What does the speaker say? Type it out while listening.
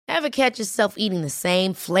Ever catch yourself eating the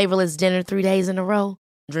same flavorless dinner 3 days in a row?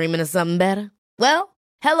 Dreaming of something better? Well,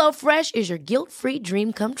 HelloFresh is your guilt-free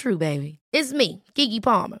dream come true, baby. It's me, Keke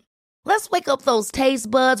Palmer. Let's wake up those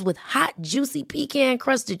taste buds with hot, juicy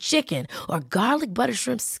pecan-crusted chicken or garlic butter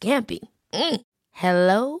shrimp scampi.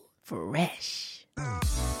 Hello Fresh.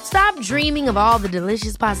 Stop dreaming of all the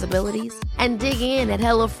delicious possibilities and dig in at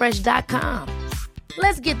HelloFresh.com.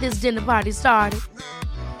 Let's get this dinner party started.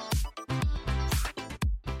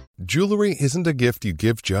 Jewelry isn't a gift you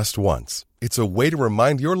give just once. It's a way to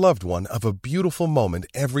remind your loved one of a beautiful moment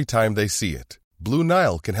every time they see it. Blue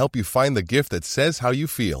Nile can help you find the gift that says how you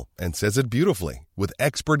feel and says it beautifully, with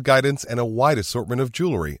expert guidance and a wide assortment of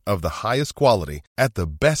jewelry of the highest quality at the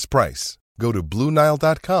best price. Go to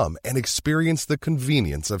BlueNile.com and experience the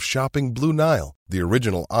convenience of shopping Blue Nile, the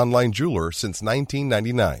original online jeweler since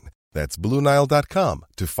 1999. That's BlueNile.com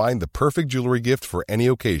to find the perfect jewelry gift for any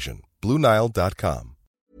occasion. BlueNile.com.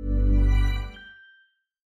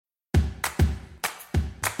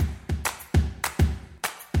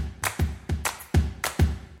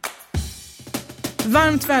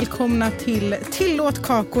 Varmt välkomna till Tillåt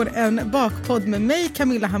kakor, en bakpodd med mig,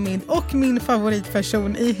 Camilla Hamid, och min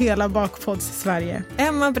favoritperson i hela bakpodds Sverige.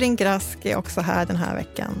 Emma Brinkrask är också här den här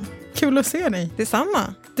veckan. Kul att se dig.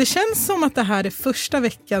 Detsamma. Det känns som att det här är första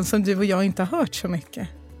veckan som du och jag inte har hört så mycket.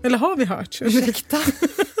 Eller har vi hört? Ursäkta.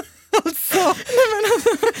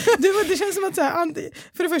 Det känns som att så här,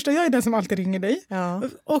 för det första, jag är den som alltid ringer dig. Ja.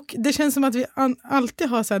 Och det känns som att vi alltid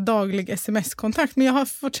har så här daglig sms-kontakt. Men jag har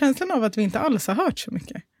fått känslan av att vi inte alls har hört så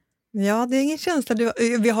mycket. Ja, det är ingen känsla.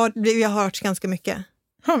 Vi har hört ganska mycket.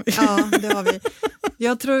 Har vi? Ja, det har vi.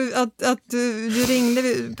 Jag tror att du ringde,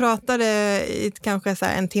 vi pratade i kanske så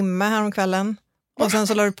här en timme här om kvällen. Och sen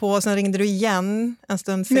så la du på och sen ringde du igen en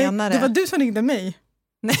stund senare. Nej, det var du som ringde mig.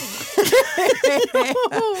 Nej.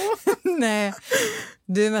 Nej.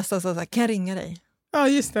 Du är mest så här, kan jag ringa dig? Ja,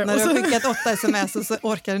 just det. När du har skickat 8 sms och så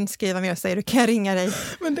orkar du inte skriva mer och säger du, kan jag ringa dig?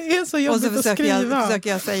 Men det är så jobbigt och så att skriva. Och så försöker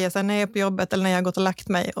jag säga så här, när jag är på jobbet eller när jag har gått och lagt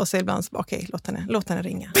mig. Och så ibland så okej, låt henne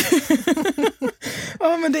ringa.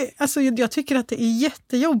 Ja, men jag tycker att det är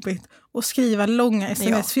jättejobbigt att skriva långa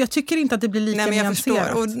sms. Ja. För jag tycker inte att det blir lika nyanserat. Jag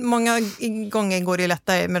förstår. Och många gånger går det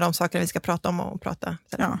lättare med de saker vi ska prata om och prata.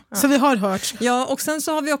 Ja. Så vi har hört. Ja, och sen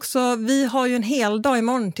så har vi har ju en hel dag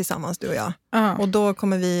imorgon tillsammans, du och jag. Och då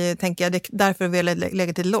kommer vi tänka, därför vill jag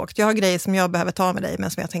lägga till lågt. Jag har grejer som jag behöver ta med dig,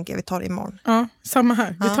 men som jag tänker vi tar det imorgon. Ja, samma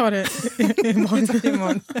här. Vi tar det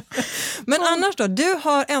imorgon. Men annars då, du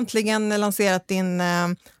har äntligen lanserat din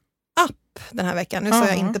app den här veckan. Nu sa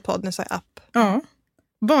jag inte podd, nu sa jag app. Ja.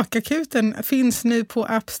 Bakakuten finns nu på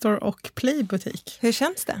App Store och Playbutik. Hur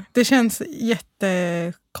känns det? Det känns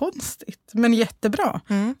jättekonstigt, men jättebra.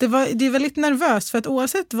 Det är väldigt nervöst, för att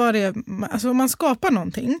oavsett vad det är, alltså om man skapar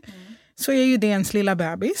någonting så är ju det ens lilla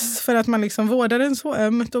bebis. För att man liksom vårdar den så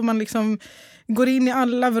ömt och man liksom går in i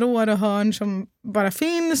alla vrår och hörn som bara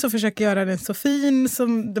finns och försöker göra den så fin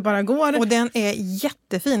som det bara går. Och den är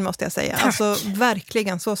jättefin, måste jag säga. Tack. Alltså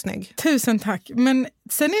verkligen så snygg. Tusen tack. Men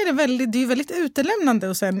sen är det är väldigt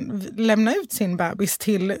utelämnande att sen lämna ut sin bebis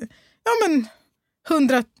till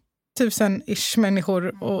 100 000-ish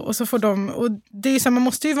människor och så får de, och det är så, man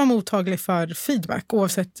måste ju vara mottaglig för feedback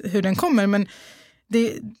oavsett hur den kommer, men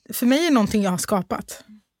det för mig är någonting jag har skapat.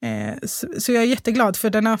 Så jag är jätteglad, för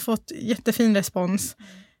den har fått jättefin respons.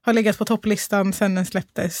 Har legat på topplistan sedan den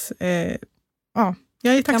släpptes.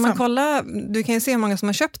 Jag är tacksam. Kan man kolla, du kan ju se hur många som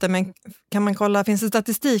har köpt det, men kan man kolla, finns det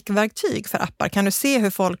statistikverktyg för appar? Kan du se hur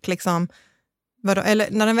folk liksom, eller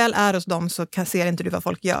när den väl är hos dem så ser inte du vad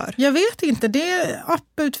folk gör? Jag vet inte,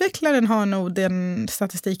 apputvecklaren har nog den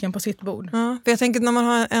statistiken på sitt bord. Ja, för jag tänker att när man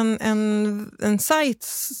har en sajt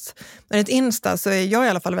eller ett Insta, så är jag i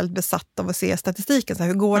alla fall väldigt besatt av att se statistiken. Så här,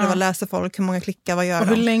 hur går det, vad läser folk, hur många klickar, vad gör och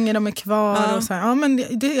de? Hur länge de är kvar. Och så här. Ja, men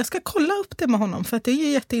jag ska kolla upp det med honom, för att det är ju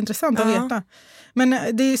jätteintressant att veta. Men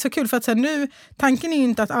det är så kul, för att så här, nu, tanken är ju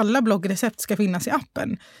inte att alla bloggrecept ska finnas i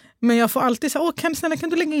appen. Men jag får alltid säga, kan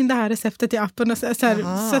du lägga in det här receptet i appen? Och så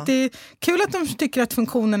att det är kul att de tycker att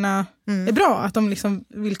funktionerna är bra. Att de liksom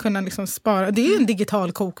vill kunna liksom spara. Det är ju en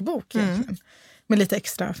digital kokbok egentligen, med lite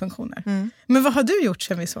extra funktioner. Men vad har du gjort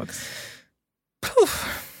sen vi sågs?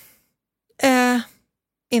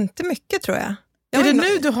 Inte mycket, tror jag. Är det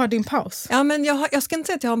nu du har din paus? Ja, men jag ska inte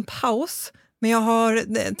säga att jag har en paus. Men jag har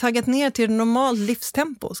taggat ner till normalt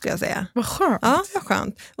livstempo, ska jag säga. Vad skönt. Ja, vad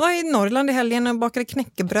skönt. Jag var i Norrland i helgen och bakade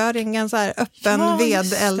knäckebröd i en så här öppen,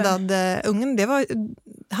 vedeldad ugn. Det var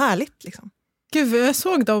härligt liksom. Gud, jag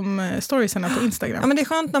såg de storiesarna på Instagram. Ja, men det är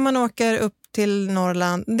skönt när man åker upp till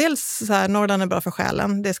Norrland. Dels så här, Norrland är bra för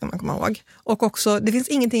själen, det ska man komma ihåg. Och också, det finns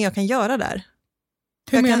ingenting jag kan göra där.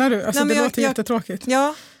 Hur menar du? Alltså, det låter jättetråkigt.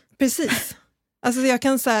 Ja, Precis. Alltså jag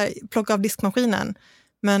kan så här plocka av diskmaskinen,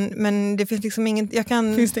 men det finns liksom inget...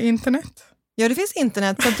 Finns det internet? Ja, det finns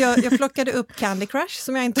internet. Så att jag plockade upp Candy Crush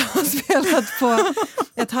som jag inte har spelat på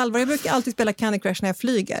ett halvår. Jag brukar alltid spela Candy Crush när jag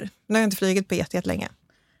flyger. Nu har jag inte flugit på jättelänge.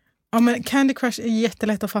 Ja, men Candy Crush är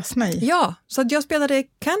jättelätt att fastna i. Ja, så att jag spelade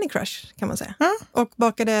Candy Crush kan man säga. Ja. Och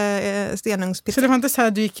bakade stenugnsπizza. Så det var inte så här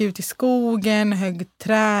att du gick ut i skogen, högg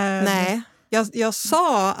träd? Nej, jag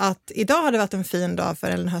sa att idag hade varit en fin dag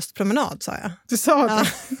för en höstpromenad, sa jag. Du sa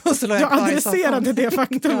det? Och så låg jag kvar i adresserade soffan. det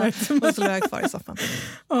faktumet. Ja, och så låg jag kvar i soffan.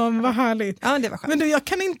 Ja, vad härligt. Ja, det var skönt. Men du, jag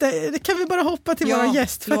kan inte... Kan vi bara hoppa till våra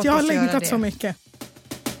gäst? För att jag har längtat så mycket.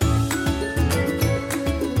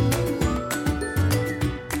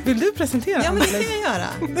 Vill du presentera? Ja, men det kan jag göra.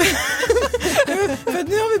 För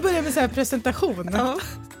nu har vi börjat med så här presentation. Ja.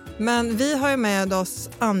 Men vi har ju med oss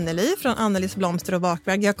Anneli från Annelis blomster och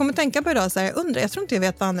bakverk. Jag kommer tänka på idag så här, jag tror inte jag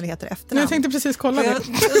vet vad Anneli heter efternamn. Jag tänkte precis kolla det. Jag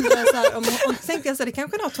undrar så här, om tänkte jag så här, det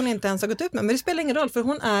kanske är något hon inte ens har gått ut med, men det spelar ingen roll för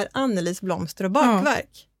hon är Annelis blomster och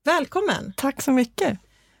bakverk. Ja. Välkommen! Tack så mycket.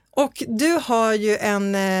 Och du har ju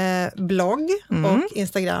en blogg och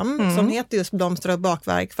Instagram som heter just blomster och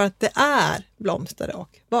bakverk för att det är blomster och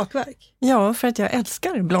bakverk. Ja, för att jag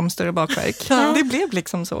älskar blomster och bakverk. Ja. Det blev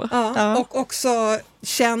liksom så. Ja. Ja. Och också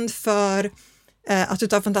känd för att du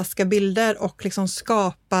tar fantastiska bilder och liksom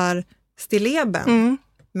skapar stilleben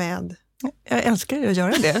med... Jag älskar ju att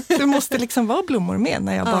göra det. Det måste liksom vara blommor med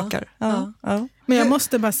när jag bakar. Ja. Ja. Men jag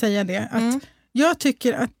måste bara säga det, att jag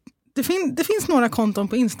tycker att det finns några konton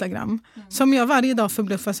på Instagram som jag varje dag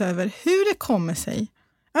förbluffas över hur det kommer sig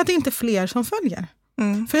att det inte är fler som följer.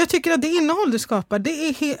 För jag tycker att det innehåll du skapar, det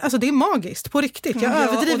är magiskt, på riktigt. Jag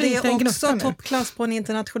överdriver inte en gnutta. Det är också toppklass på en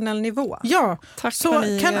internationell nivå. Ja, tack så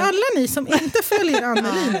kan alla ni som inte följer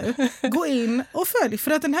Anneli nu gå in och följ.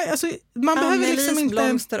 För att den här, alltså, man behöver liksom inte...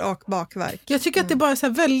 blomster och bakverk. Jag tycker att det är bara så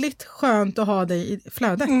här väldigt skönt att ha dig i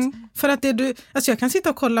flödet. För att jag kan sitta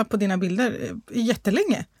och kolla på dina bilder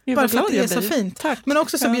jättelänge. Bara för att det är så fint. Tack. Men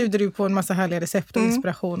också så bjuder du på en massa härliga recept och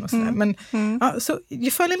inspiration och sådär. Men så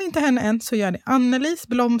följer ni inte henne än så gör det. Annelis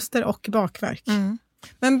blomster och bakverk.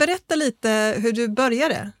 Men berätta lite hur du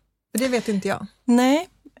började. För det vet inte jag. Nej,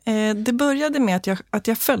 det började med att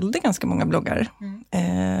jag följde ganska många bloggar.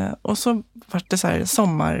 Och så var det så här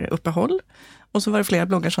sommaruppehåll. Och så var det flera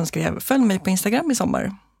bloggar som skrev, följ mig på Instagram i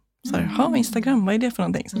sommar. Så här, Instagram, vad är det för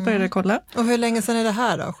någonting? Så började jag kolla. Och hur länge sedan är det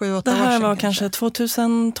här då? 7-8 år sedan? Det här var kanske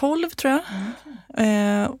 2012 tror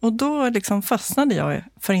jag. Och då liksom fastnade jag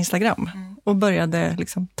för Instagram. Och började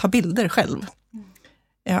liksom ta bilder själv.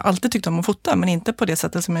 Jag har alltid tyckt om att fota, men inte på det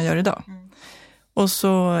sättet som jag gör idag. Och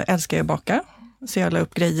så älskar jag att baka. Så jag la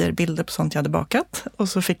upp bilder på sånt jag hade bakat. Och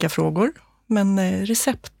så fick jag frågor. Men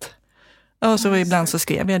recept. Och så ibland så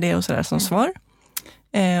skrev jag det och sådär som svar.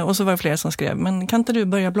 Och så var det flera som skrev, men kan inte du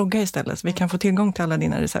börja blogga istället? Så vi kan få tillgång till alla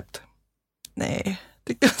dina recept. Nej,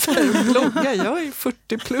 blogga, jag är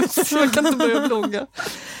 40 plus, jag kan inte börja blogga.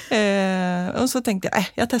 Och så tänkte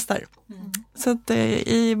jag testar. Så att,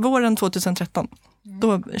 i våren 2013,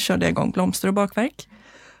 då körde jag igång blomster och bakverk.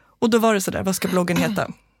 Och då var det sådär, vad ska bloggen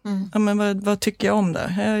heta? Ja, men vad tycker jag om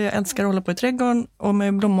det? Jag älskar att hålla på i trädgården och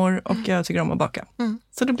med blommor och jag tycker om att baka.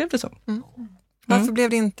 Så då blev det så. Varför blev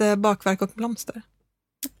det inte bakverk och blomster?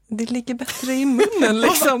 Det ligger bättre i munnen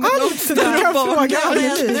liksom. Nu när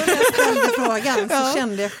jag ställde frågan så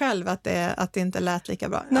kände jag själv att det inte lät lika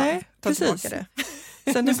bra. Nej, precis. Det.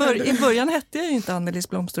 Sen i början hette jag ju inte Annelis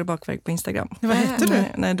blomster och bakverk på Instagram. Vad hette du?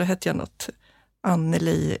 Nej, då hette jag något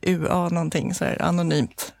Anneli UA någonting så här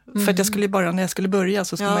anonymt. För att jag skulle bara, när jag skulle börja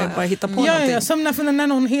så skulle man ju bara hitta på någonting. Ja, som när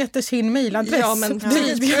någon heter sin mailadress. Ja, men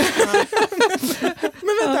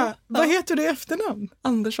Men vänta, vad heter du i efternamn?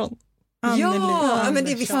 Andersson. Ja, men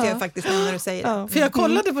det visste jag faktiskt när du säger det. Ja. För jag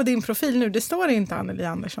kollade på din profil nu, det står inte Anneli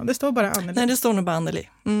Andersson, det står bara Anneli. Nej, det står nog bara Anneli.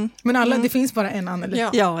 Men det finns bara en Anneli.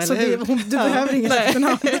 Ja, så eller hur? Du behöver inget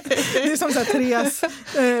efternamn. Det är som så här, Therese,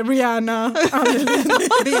 Rihanna, Anneli.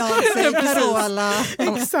 Beyoncé, Carola.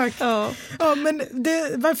 Exakt. Ja, men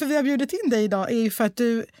varför vi har bjudit in dig idag är ju för att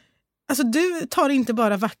du tar inte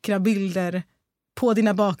bara vackra bilder på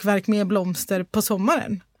dina bakverk med blomster på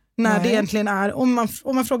sommaren. När det egentligen är, om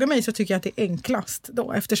man frågar mig så tycker jag att det är enklast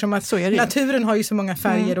då. Eftersom att naturen har ju så många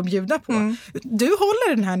färger att bjuda på. Du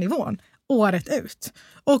håller den här nivån året ut.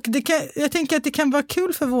 Och jag tänker att det kan vara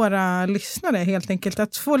kul för våra lyssnare helt enkelt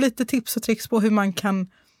att få lite tips och tricks på hur man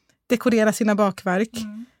kan dekorera sina bakverk.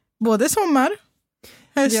 Både sommar,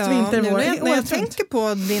 höst, vinter, vår. När jag tänker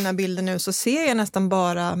på dina bilder nu så ser jag nästan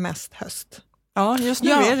bara mest höst. Ja, just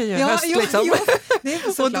nu är det ju höst liksom. Det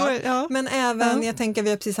är såklart. Men även, jag tänker vi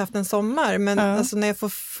har precis haft en sommar, men alltså när jag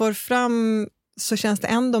får fram så känns det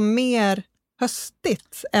ändå mer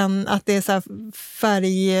höstigt än att det är så här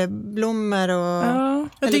färgblommor och... Ja,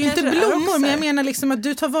 det är ju inte blommor, men jag menar liksom att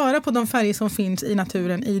du tar vara på de färger som finns i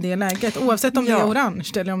naturen i det läget, oavsett om det är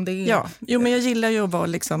orange eller om det är... Ja, men jag gillar ju att vara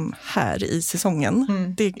liksom här i säsongen.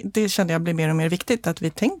 Det känner jag blir mer och mer viktigt att vi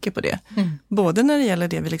tänker på det. Både när det gäller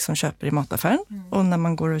det vi liksom köper i mataffären och när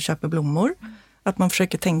man går och köper blommor. Att man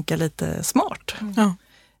försöker tänka lite smart. Ja.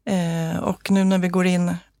 Och nu när vi går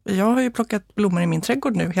in... Jag har ju plockat blommor i min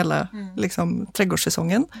trädgård nu hela liksom,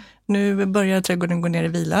 trädgårdssäsongen. Nu börjar trädgården gå ner i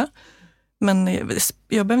vila. Men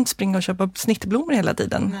jag behöver inte springa och köpa snittblommor hela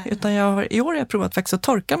tiden. Nej. Utan i år har jag provat faktiskt att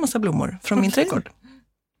torka en massa blommor från min trädgård.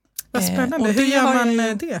 Vad spännande. Hur gör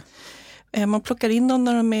man det? Man plockar in dem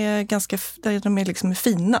när de är liksom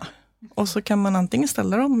fina. Och så kan man antingen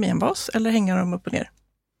ställa dem i en vas eller hänga dem upp och ner.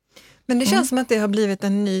 Men det känns som att det har blivit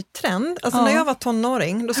en ny trend. Alltså när jag var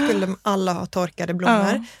tonåring, då skulle alla ha torkade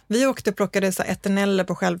blommor. Ja. Vi åkte och plockade så eteneller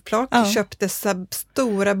på självplock. Köpte så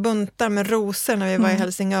stora buntar med rosor när vi var i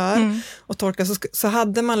Helsingör. Och torkade. Så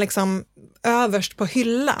hade man liksom överst på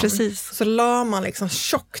hyllan. Precis. Så la man liksom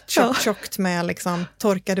tjockt med liksom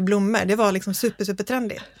torkade blommor. Det var liksom super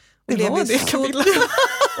trendigt. Och det blev Camilla.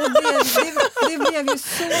 Och det blev ju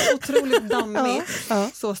så otroligt dammigt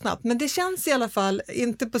så snabbt. Men det känns i alla fall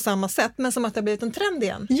inte på samma sätt, men som att det har blivit en trend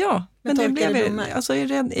igen. Ja, men det blev alltså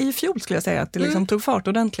i fjol skulle jag säga att det liksom tog fart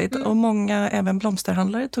ordentligt. Och många, även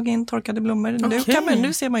blomsterhandlare, tog in torkade blommor. Okay.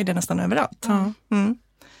 Nu ser man ju det nästan överallt. Ja.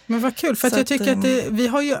 Men vad kul, för att jag tycker att vi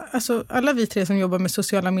har ju, alltså alla vi tre som jobbar med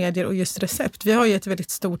sociala medier och just recept, vi har ju ett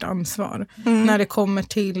väldigt stort ansvar när det kommer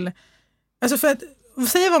till, alltså för att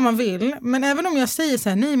säga vad man vill, men även om jag säger så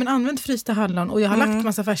här, nej men använd frysta hallon och jag har lagt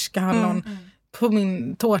massa färska hallon på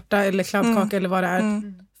min tårta eller kladdkaka eller vad det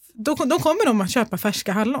är, då kommer de att köpa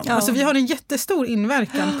färska hallon. Ja. Alltså vi har en jättestor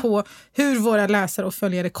inverkan på hur våra läsare och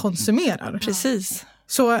följare konsumerar. Precis.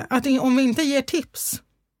 Så att om vi inte ger tips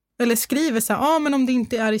eller skriver så här, men om det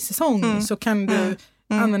inte är i säsong så kan du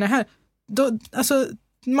använda det här. Då, alltså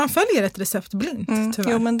man följer ett recept blint,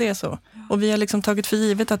 tyvärr. Jo, men det är så. Och vi har liksom tagit för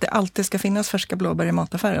givet att det alltid ska finnas färska blåbär i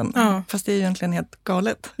mataffären. Ja. Fast det är ju egentligen helt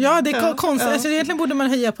galet. Ja, det är konstigt. Ja. Alltså, egentligen borde man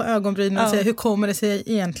höja på ögonbrynen och säga, hur kommer det sig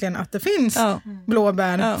egentligen att det finns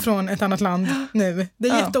blåbär från ett annat land nu? Det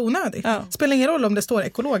är jätteonödigt. Ja. Spelar ingen roll om det står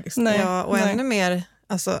ekologiskt. Nej. Ja, och ännu mer,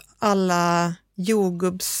 alltså alla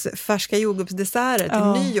färska jordgubbsdesserter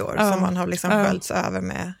till nyår som man har liksom sköljts över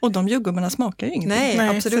med. Och de jordgubbarna smakar ju ingenting.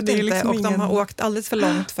 Nej, absolut inte. Liksom och de har åkt alldeles för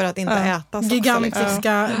långt för att inte ätas.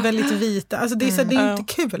 Gigantiska, väldigt vita. Alltså det är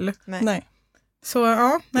inte kul. Nej.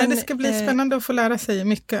 Så det ska bli spännande att få lära sig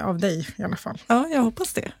mycket av dig i alla fall. Ja, jag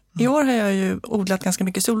hoppas det. I år har jag ju odlat ganska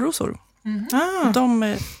mycket solrosor.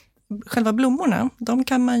 Själva blommorna, de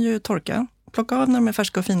kan man ju torka. Plocka av när de är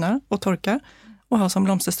färska och fina och torka. Och ha som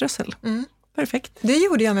blomsterströssel. Perfekt. Det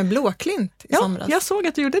gjorde jag med blåklint i somras. Jag såg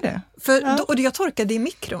att du gjorde det. Och jag torkade i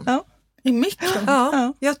mikron. Ja. I mikron?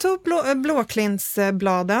 Ja. Jag tog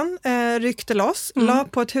blåklintsbladen, ryckte loss, la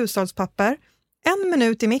på ett hushållspapper, 1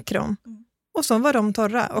 minut i mikron. Och så var de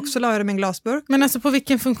torra. Och så la jag dem i en glasburk. Men alltså på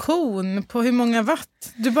vilken funktion? På hur många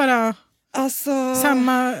watt? Du bara... Alltså,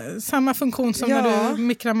 samma funktion som när du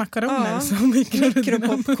mikrar makaroner. Så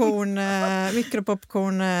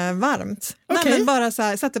mikropopcorn varmt. Okay. Nej, men bara så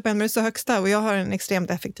här, sätter på 1 minut så högsta, och jag har en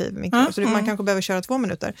extremt effektiv mikro. Så man kanske behöver köra 2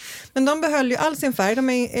 minuter. Men de behöll ju all sin färg. De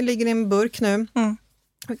ligger i en burk nu.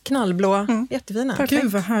 Knallblå, jättefina. Perfekt.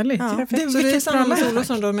 Gud vad härligt. Ja. Så det är samma solor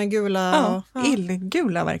som de med gula.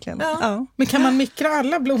 Illgula verkligen. Ja. Men kan man mikra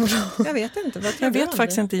alla blommor? Jag vet inte. Jag vet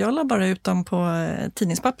faktiskt inte. Jag la bara ut dem på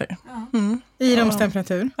tidningspapper. I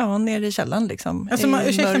rumstemperatur? Ja, nere i källaren liksom. Alltså,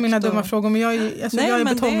 ursäkta mina dumma frågor, men jag är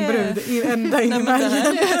betongbrud ända in i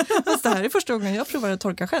märgen. Fast det här är första gången jag provar att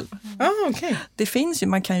torka själv. Okay. Det finns ju,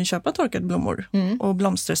 man kan ju köpa torkade blommor och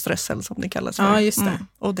blomsterströssel som det kallas för. Ja, just det.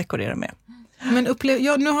 Och dekorera med. Men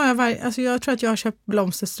nu har jag tror att jag har köpt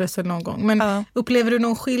blomsterströssel någon gång. Men upplever du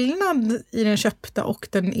någon skillnad i den köpta och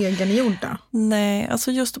den egengjorda? Nej,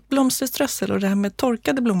 alltså just blomsterströssel och det här med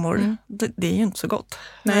torkade blommor, det är ju inte så gott.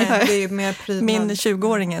 Nej, det är mer prydnad. Min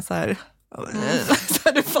 20-åring är så här...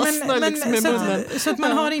 så det fastnar liksom i munnen. Så att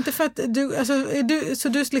man har inte för att så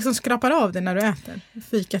du liksom skrapar av det när du äter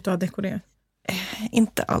fikat du har dekorerat?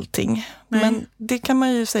 Inte allting. Nej. Men det kan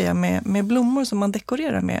man ju säga med blommor som man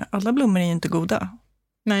dekorerar med. Alla blommor är ju inte goda.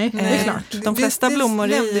 Nej, det är klart. De flesta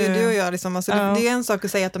blommor är ju... Du och jag liksom, alltså det är en sak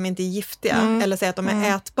att säga att de inte är giftiga eller säga att de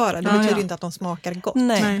är ätbara. Det betyder inte att de smakar gott.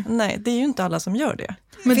 Nej, det är ju inte alla som gör det.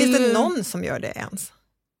 Men finns det någon som gör det ens?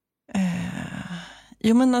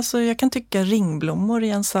 Jo, men alltså jag kan tycka ringblommor i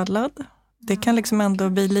en sallad. Det kan liksom ändå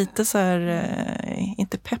bli lite så här,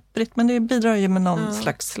 inte pepprigt, men det bidrar ju med någon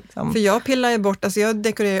slags... Liksom. För jag pillar ju bort, alltså jag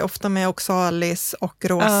dekorerar ofta med oxalis och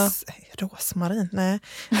rosmarin,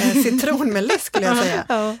 citronmeliss skulle jag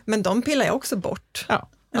säga. Men de pillar jag också bort. Ja.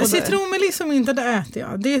 Citronmeliss som inte det äter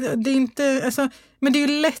jag. Det är inte, alltså, men det är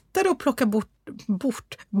ju lättare att plocka bort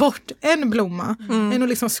en blomma än att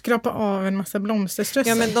liksom skrapa av en massa blomsterströssel.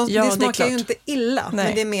 Ja, men det smakar ju inte illa. Nej.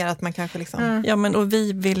 Men det är mer att man kanske liksom... Ja, men och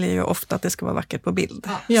vi vill ju ofta att det ska vara vackert på bild.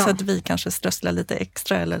 Så att vi kanske strösslar lite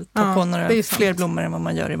extra eller tar på några fler blommor än vad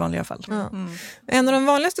man gör i vanliga fall. En av de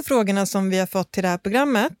vanligaste frågorna som vi har fått till det här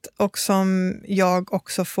programmet och som jag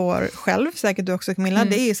också får själv, säkert du också Camilla,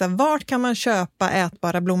 det är ju så här, vart kan man köpa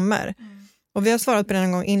ätbara blommor? Och vi har svarat på det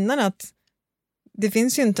en gång innan att det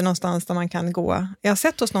finns ju inte någonstans där man kan gå. Jag har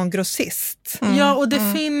sett hos någon grossist. Ja, och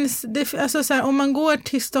det finns... alltså så här, om man går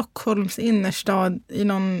till Stockholms innerstad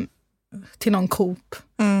till någon Coop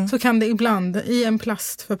så kan det ibland i en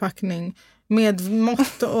plastförpackning med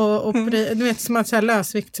mått och du vet, som att säga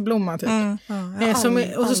lösviktsblomma typ.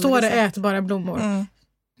 Och så står det ätbara blommor.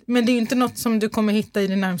 Men det är ju inte något som du kommer hitta i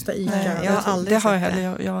din närmsta ICA. Nej, jag har aldrig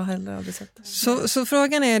jag har heller aldrig sett det. Så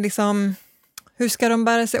frågan är liksom... Hur ska de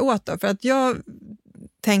bära sig åt då? För att jag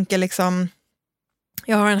tänker liksom,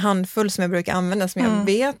 jag har en handfull som jag brukar använda som jag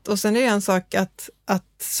vet. Och sen är det en sak att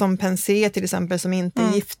som pensé till exempel som inte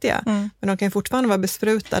är giftiga. Men de kan ju fortfarande vara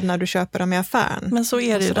besprutade när du köper dem i affären. Men så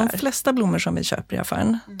är det ju. De flesta blommor som vi köper i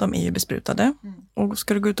affären, de är ju besprutade. Och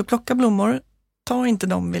ska du gå ut och plocka blommor, ta inte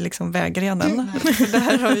dem vid liksom vägrenen. För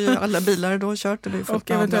där har ju alla bilar då kört.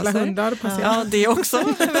 Och eventuella hundar på sig. Ja, det också.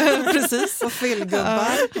 Precis. Och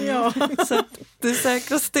fyllgubbar. Så att det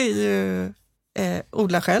säkraste är ju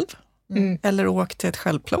odla själv. Eller åk till ett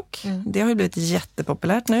självplock. Det har ju blivit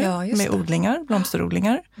jättepopulärt nu med odlingar,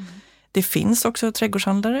 blomsterodlingar. Det finns också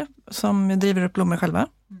trädgårdshandlare som driver upp blommor själva.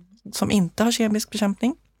 Som inte har kemisk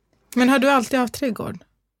bekämpning. Men har du alltid haft trädgård?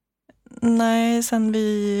 Nej, sen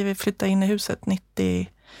vi flyttade in i huset 97.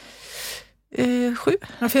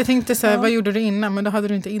 Ja, för jag tänkte så här, vad gjorde du innan? Men då hade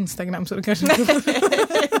du inte Instagram så du kanske inte...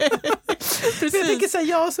 Precis. Jag tänker så här,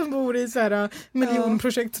 jag som bor i så här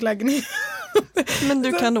miljonprojektslägenhet. Men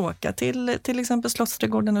du kan åka till exempel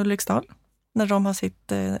Slottsträdgården och Ulriksdal. När de har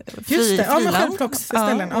sitt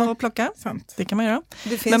friland och plocka. Sant. Det kan man göra.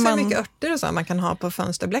 Det finns ju mycket örter och så man kan ha på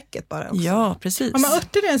fönsterbläcket bara också. Ja, precis. Ja, men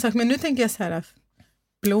örter är en sak, men nu tänker jag så här...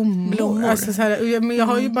 Blommor. Alltså så här, jag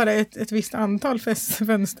har ju bara ett visst antal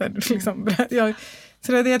fönster. Liksom.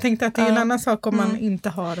 Så det är det jag tänkte att det är en annan sak om man inte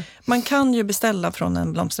har... Man kan ju beställa från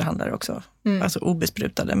en blomsterhandlare också. Alltså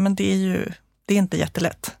obesprutade. Men det är inte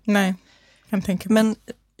jättelätt. Nej, kan tänka mig. Men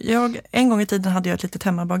en gång i tiden hade jag ett litet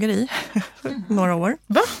hemmabageri. Några år.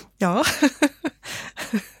 Va? Ja.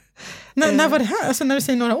 När var det här? Alltså när du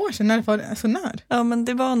säger några år sedan, när var det? Alltså när? Ja, men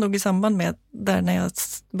det var nog i samband med när jag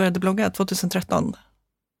började blogga 2013.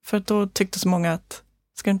 För då tyckte så många att,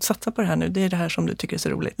 ska du inte satsa på det här nu? Det är det här som du tycker är så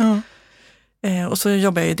roligt. Och så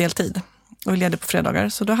jobbar jag ju deltid och leder på fredagar.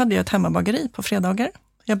 Så då hade jag ett hemmabageri på fredagar.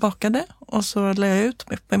 Jag bakade och så lade jag ut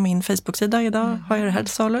på min Facebook-sida. Idag har jag det här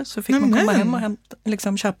till salu. Så fick man komma hem och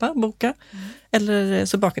liksom köpa, boka. Eller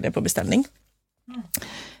så bakade jag på beställning.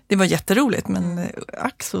 Det var jätteroligt, men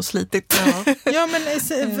ack så slitigt. Ja, men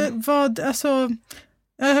vad, alltså...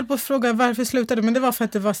 Jag höll på att fråga varför slutade, men det var för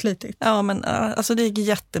att det var slitigt. Ja, men alltså det gick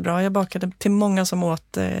jättebra. Jag bakade till många som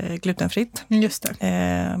åt glutenfritt. Just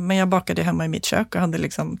det. Men jag bakade hemma i mitt kök och hade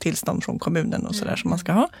liksom tillstånd från kommunen och sådär som man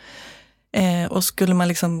ska ha. Och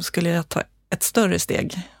skulle jag ta ett större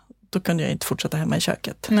steg, då kunde jag inte fortsätta hemma i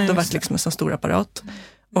köket. Nej, då var det liksom en så stor apparat.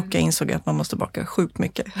 Och jag insåg att man måste baka sjukt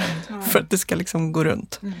mycket för att det ska liksom gå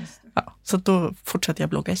runt. Ja, så då fortsatte jag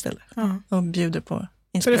blogga istället och bjuder på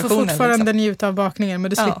så du får fortfarande njuta av bakningen, men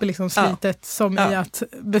du slipper liksom slitet som i att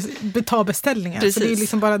ta beställningar. Precis. Så det är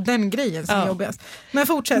liksom bara den grejen som är jobbigast. Men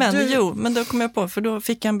fortsätt. Men då kom jag på, för då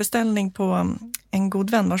fick jag en beställning på en god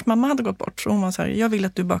vän vars mamma hade gått bort. Så hon var så här, jag vill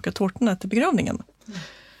att du bakar tårtorna till begravningen.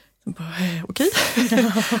 Okej.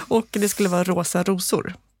 Och det skulle vara rosa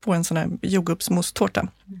rosor på en sån här jordgubbsmosstårta.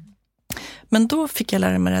 Men då fick jag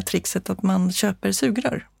lära mig det här trixet att man köper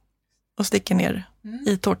sugrör och sticker ner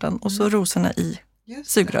i tårtan och så rosorna i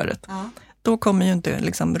sugröret. Då kommer ju inte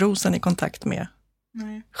liksom rosen i kontakt med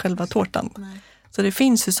själva tårtan. Så det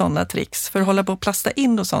finns ju sådana tricks. För att hålla på att plasta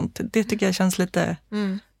in och sånt, det tycker jag känns lite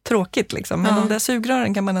tråkigt. Liksom. Men de där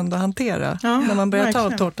sugrören kan man ändå hantera när man börjar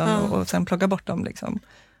ta tårtan och sen plocka bort dem. Liksom.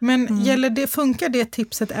 Men funkar det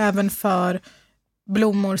tipset även för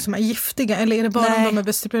blommor som är giftiga? Eller är det bara om de är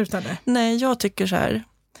besprutade? Nej, jag tycker så här.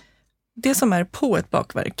 Det som är på ett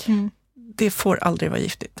bakverk, det får aldrig vara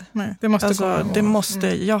giftigt. Nej, det måste gå.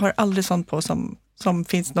 Jag har aldrig sånt på som som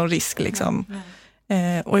finns någon risk liksom.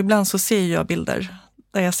 Och ibland så ser jag bilder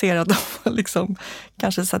där jag ser att de har liksom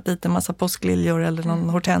kanske satt dit en massa påskliljor eller någon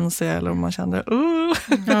hortensia, eller om man känner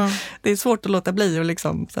det är svårt att låta bli och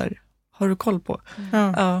liksom så här, har du koll på?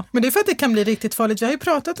 Ja. Men det är för att det kan bli riktigt farligt. Vi har ju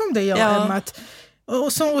pratat om det, Emma, att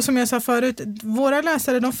och som jag sa förut, våra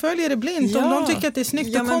läsare, de följer det blint. Om de tycker att det är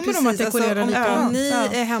snyggt, då kommer de att dekorera lite. Om ni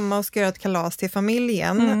är hemma och ska göra ett kalas till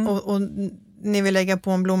familjen och ni vill lägga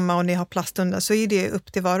på en blomma och ni har plast under, så är det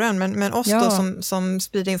upp till var och en. Men oss då som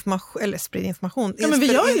sprider information. Ja, men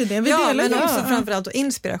vi gör ju det. Vi delar men ju också framförallt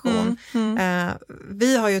inspiration.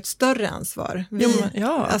 Vi har ju ett större ansvar.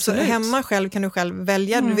 Alltså, hemma själv kan du själv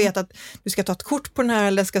välja. Du vet att du ska ta ett kort på den här,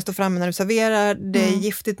 eller ska stå framme när du serverar. Det är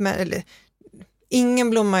giftigt med... Eller, ingen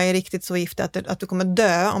blomma är riktigt så giftig att du kommer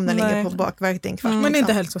dö om den ligger på bakverket i en kvart. Men det är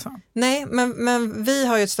inte hälsosamt. Nej, men vi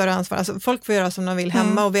har ju ett större ansvar. Alltså, folk får göra som de vill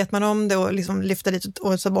hemma och vet man om det och liksom lyfta dit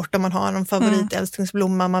och så bort om man har någon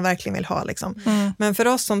favoritälsklingsblomma man verkligen vill ha. Liksom. Men för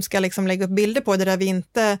oss som ska liksom lägga upp bilder på det där vi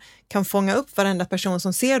inte kan fånga upp varenda person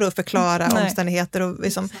som ser det och förklara omständigheter och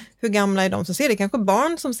liksom, hur gamla är de som ser det? Kanske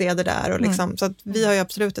barn som ser det där. Och liksom, så att vi har ju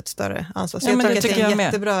absolut ett större ansvar. Så jag tycker att det är en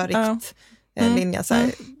jättebra linje. Så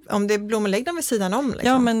här, om det är blommor, lägg dem vid sidan om. Liksom.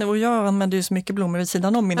 Ja, men och jag använder ju så mycket blommor vid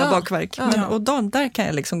sidan om mina bakverk. Men, och där kan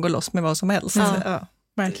jag liksom gå loss med vad som helst.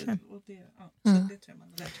 Verkligen.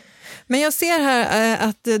 Men jag ser här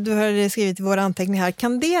att du har skrivit i våra anteckningar här,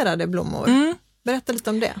 kanderade blommor. Berätta lite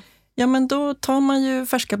om det. Ja, men då tar man ju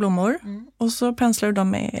färska blommor och så penslar du dem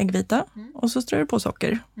med äggvita och så strör du på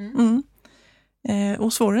socker.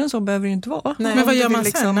 Och svårare än så behöver det ju inte vara. Nej, men vad gör man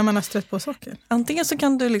sen när man har strött på socker? Antingen så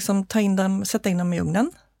kan du liksom sätta in dem i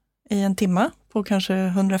ugnen i en timme på kanske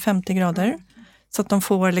 150 grader. Så att de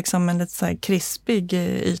får liksom en lite så här krispig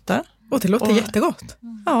yta. Och det låter jättegott.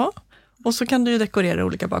 Ja, och så kan du ju dekorera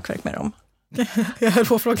olika bakverk med dem. Jag höll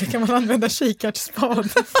på att fråga, kan man använda kikärtsspad?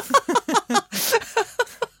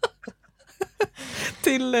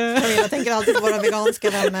 Jag tänker alltid på våra veganska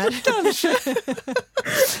vänner. Kanske.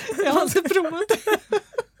 Jag har inte provat det.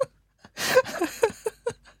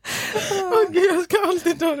 Gud, jag ska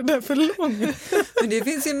alltid dra det där för långt. Men det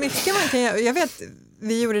finns ju mycket man kan göra. Jag vet,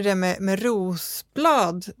 vi gjorde det med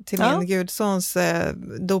rosblad till min gudsons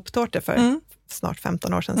doptårta för snart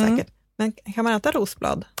 15 år sedan säkert. Men kan man äta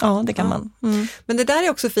rosblad? Ja, det kan man. Men det där är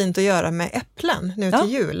också fint att göra med äpplen nu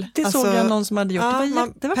till jul. Det såg jag någon som hade gjort. Det var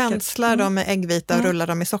jättevackert. Man penslar dem med äggvita och rullar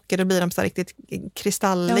dem i socker. Då blir de så riktigt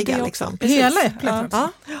kristalliga. Liksom. Hela äpplet?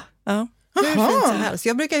 Ja. Hur fint som helst.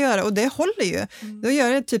 Jag brukar göra, och det håller ju. Då gör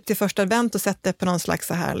jag det typ till första advent och sätter på någon slags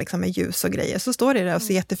så här liksom med ljus och grejer. Så står det där och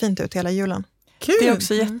ser jättefint ut hela julen. Kul. Det är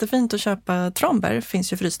också jättefint att köpa tranbär,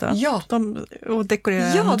 finns ju frysta. Ja. Och dekorera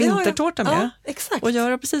en vintertårta med. Ja, exakt. Och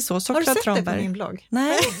göra precis så. Har du sett tranbär. det på min blogg?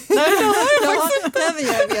 Nej. Jag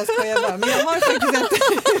skojar bara. Men jag har faktiskt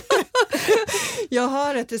jag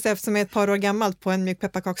har ett recept som är ett par år gammalt på en mjuk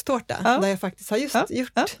pepparkakstårta. Där jag faktiskt har just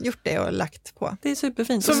gjort det och lagt på. Det är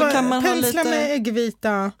superfint. Så kan man pensla med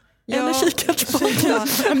äggvita... Eller kikärtsspad. De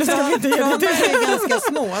är ganska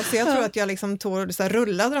små, så jag tror att jag liksom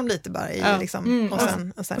rullade dem lite bara i liksom,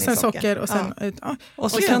 och sen i socker.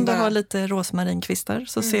 Och så kan du ha lite rosmarinkvistar,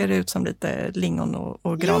 så ser det ut som lite lingon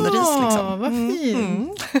och granris. Ja, vad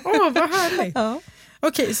fint. Vad härligt.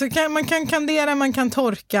 Okej, så man kan kandera, man kan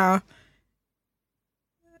torka.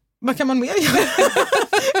 Vad kan man mer göra?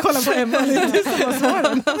 Kolla på Emma lite.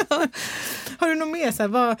 Har du något mer? Så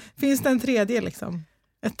här, finns det en tredje liksom?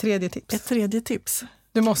 Ett tredje tips? Ett tredje tips.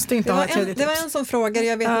 Du måste inte ha ett tredje tips. Det var en som frågade,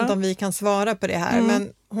 jag vet inte om vi kan svara på det här, men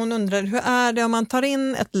hon undrar, hur är det om man tar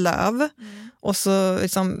in ett löv och så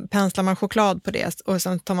liksom penslar man choklad på det och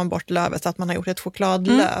sen tar man bort lövet så att man har gjort ett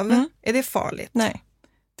chokladlöv. Är det farligt? Nej.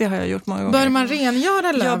 Det har jag gjort många gånger. Bör man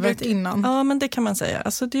rengöra lövet innan? Ja, men det kan man säga.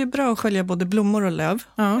 Alltså, det är bra att skölja både blommor och löv.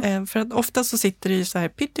 För att ofta så sitter det ju så här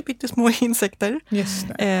pyttesmå insekter. Just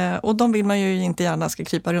det. Och de vill man ju inte gärna ska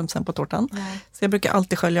krypa runt sen på tårtan. Så jag brukar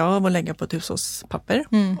alltid skölja av och lägga på ett hushållspapper.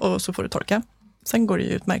 Och så får det torka. Sen går det ju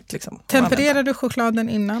utmärkt. Liksom, tempererar du chokladen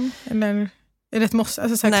innan? Eller är det ett måste?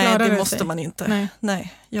 Alltså, så här, nej, det måste man inte.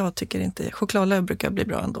 Nej, jag tycker inte. Chokladlöv brukar bli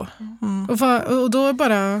bra ändå. Och då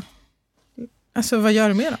bara... Alltså vad gör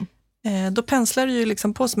du med dem? Då penslar du ju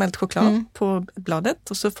liksom på smält choklad på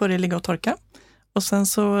bladet och så får det ligga och torka. Och sen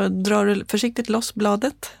så drar du försiktigt loss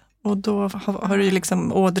bladet och då har du ju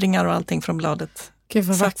liksom ådringar och allting från bladet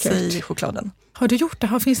satt sig i chokladen. Har du gjort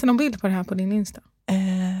det? Finns det någon bild på det här på din Insta?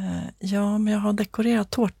 Ja, men jag har dekorerat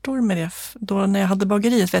tårtor med det. Då när jag hade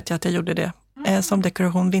bageriet vet jag att jag gjorde det som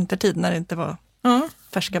dekoration vintertid när det inte var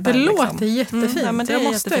färska bär. Det låter jättefint. Ja, men det jag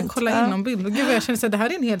är måste jättefint. kolla in någon bild. Och gud, jag känner att det här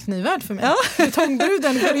är en helt ny värld för mig.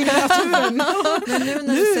 Tångbruden går in i naturen. Men nu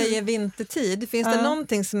när du säger vintertid, finns det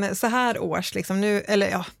någonting som är så här års, liksom nu,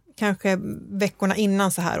 eller kanske veckorna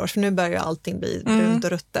innan så här års, för nu börjar allting bli brunt och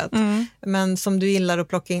ruttet. Men som du gillar att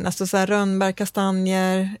plocka in, alltså så här rönnbär,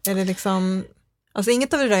 kastanjer, är det liksom, alltså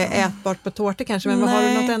inget av det där är ätbart på tårtor kanske, men vad har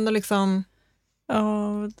du något ändå liksom?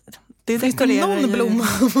 Ja, det Finns det någon blomma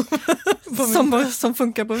som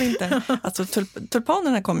funkar på vintern? Alltså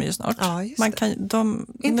tulpanerna kommer ju snart. Ja, just man kan,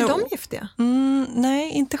 inte de giftiga?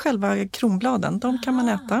 Nej, inte själva kronbladen. De kan man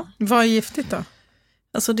äta. Vad är giftigt då?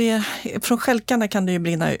 Alltså från stjälkarna kan det ju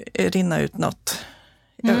rinna ut något.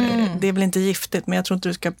 Det är väl inte giftigt, men jag tror inte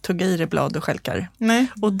du ska tugga i dig blad och stjälkar. Nej.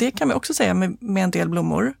 Och det kan man också säga med en del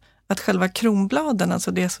blommor. Att själva kronbladen,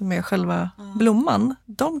 alltså det som är själva blomman,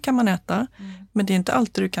 de kan man äta. Men det är inte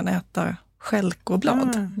alltid du kan äta stjälk och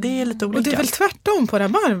blad. Det är lite olika. Och det är väl tvärtom på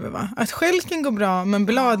rabarber, va? Att stjälken går bra, men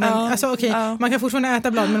bladen... alltså man kan fortfarande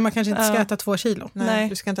äta blad, men man kanske inte ska äta 2 kilo. Nej,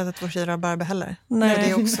 du ska inte äta 2 kilo rabarber heller. Nej. Det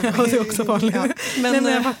är också vanligt.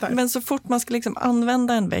 Men så fort man ska liksom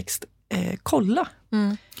använda en växt, kolla.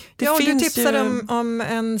 Du tipsade om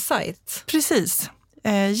en sajt. Precis.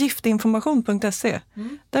 Giftinformation.se.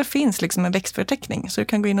 Där finns liksom en växtförteckning, så du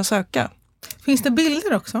kan gå in och söka. Finns det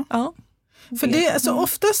bilder också? Ja. För det, alltså,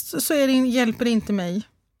 oftast så hjälper det inte mig.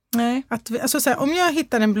 Nej. Alltså, så här, om jag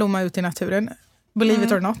hittar en blomma ute i naturen, believe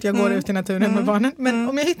it or not, jag går ut i naturen med barnen, men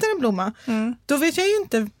om jag hittar en blomma, då vet jag ju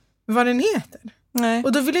inte vad den heter. Nej.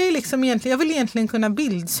 Och då vill jag ju liksom egentligen kunna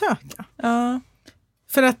bildsöka. Ja.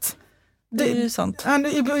 För att det är ju sant.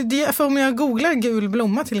 För om jag googlar gul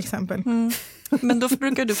blomma till exempel. Men då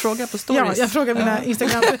brukar du fråga på stories. Ja, jag frågar mina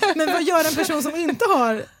Instagram. Men vad gör en person som inte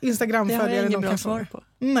har Instagram-följare? Det har jag ingen bra svar på.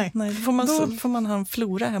 Nej. Då får man ha en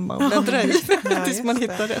flora hemma och bläddra i tills man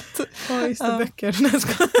hittar rätt. Ja, just det, böcker.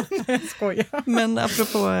 Nej, jag skojar. Men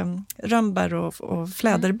apropå rönnbär och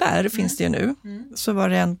fläderbär finns det ju nu. Så var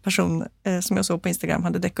det en person som jag såg på Instagram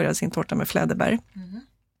hade dekorerat sin tårta med fläderbär.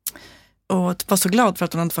 Och var så glad för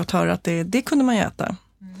att hon hade fått höra att det kunde man ju äta.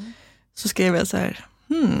 Så skrev jag så här...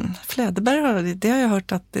 fläderbär, det har jag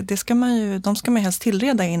hört att de ska man helst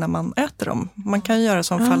tillreda innan man äter dem. Man kan ju göra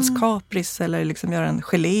som falsk kapris eller liksom göra en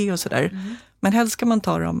gelé och sådär. Men helst ska man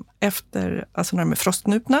ta dem efter, alltså när de är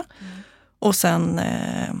frostnupna. Och sen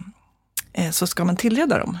så ska man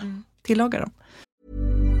tillreda dem, tillaga dem.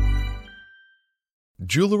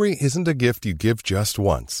 Jewelry isn't a gift you give just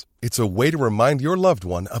once. It's a way to remind your loved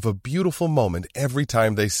one of a beautiful moment every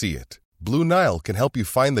time they see it. Blue Nile can help you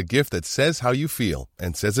find the gift that says how you feel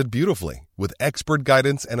and says it beautifully, with expert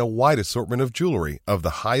guidance and a wide assortment of jewelry of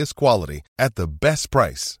the highest quality at the best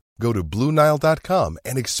price. Go to BlueNile.com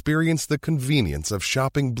and experience the convenience of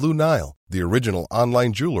shopping Blue Nile, the original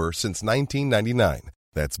online jeweler since 1999.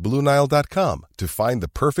 That's BlueNile.com to find the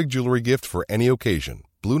perfect jewelry gift for any occasion.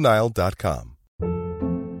 BlueNile.com.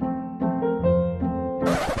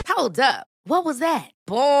 Hold up. What was that?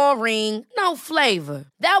 Boring. No flavor.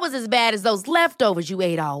 That was as bad as those leftovers you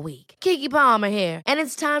ate all week. Keke Palmer here, and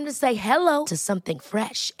it's time to say hello to something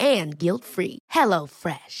fresh and guilt-free. Hello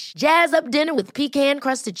Fresh. Jazz up dinner with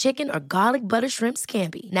pecan-crusted chicken or garlic butter shrimp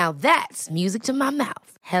scampi. Now that's music to my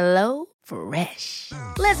mouth. Hello Fresh.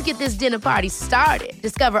 Let's get this dinner party started.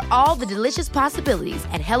 Discover all the delicious possibilities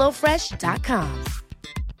at hellofresh.com.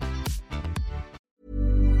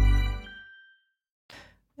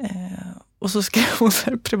 Och så skrev hon så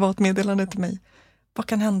här privatmeddelande till mig. Vad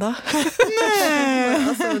kan hända? Nej.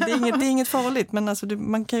 Alltså, det är inget farligt, men alltså,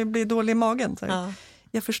 man kan ju bli dålig i magen. Så här.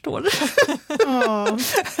 Jag förstår.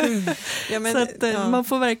 Så att man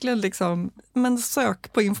får verkligen liksom, men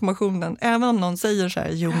sök på informationen. Även om någon säger så här,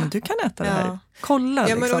 jo men du kan äta det här. Kolla.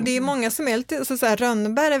 Ja, men liksom. och det är många som är lite, så här,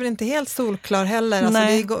 rönnbär är väl inte helt solklar heller. Alltså,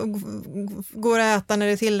 det går att äta när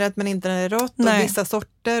det är tillrätt men inte när det är rått. Och vissa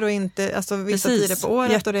sorter och inte, alltså vissa tider på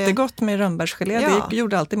året. Jättegott med rönnbärsgelé. Det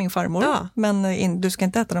gjorde alltid min farmor. Ja. Men du ska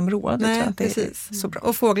inte äta dem råa. Det tror jag inte är så bra.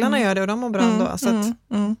 Och fåglarna gör det och de mår bra ändå. Så att,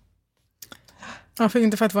 Ja, för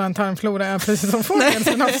inte för att vår tarmflora är precis som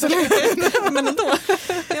fågeln, absolut. Men ändå.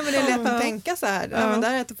 Ja, men det är lätt att tänka så här. Ja, men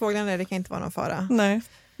där äter fåglarna, det kan inte vara någon fara. Nej.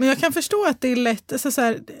 Men jag kan förstå att det är lätt, alltså så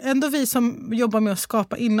här, ändå vi som jobbar med att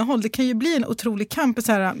skapa innehåll, det kan ju bli en otrolig kamp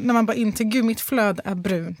så här, när man bara inser, gud mitt flöde är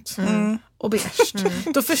brunt och beige.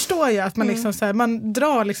 Då förstår jag att man liksom så här, man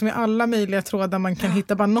drar liksom i alla möjliga trådar man kan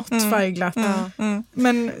hitta bara något färgglatt.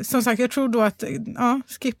 Men som sagt, jag tror då att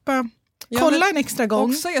skippa. Kolla en extra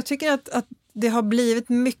gång. Också, jag tycker att det har blivit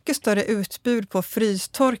mycket större utbud på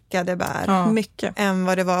frystorkade bär mycket än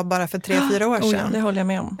vad det var bara för 3-4 år sedan. Ja, det håller jag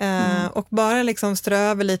med om. Och bara liksom strö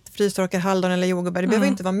över lite frystorkade hallon eller jordgubbar, det behöver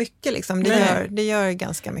inte vara mycket. Liksom. Det gör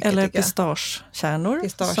ganska mycket. Eller pistagekärnor.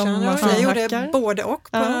 Jag gjorde både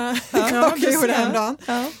och på jag gjorde en dag.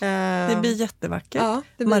 Det blir jättevackert.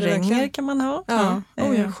 Maränger kan man ha.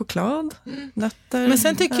 Choklad, nötter. Men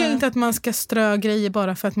sen tycker jag inte att man ska strö grejer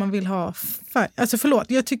bara för att man vill ha färg. Alltså förlåt,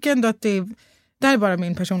 jag tycker ändå att det här är bara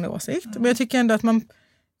min personliga åsikt. Men jag tycker ändå att man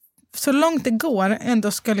så långt det går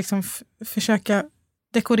ändå ska liksom försöka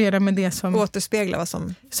dekorera med det som... Återspegla vad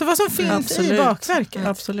som finns i bakverket.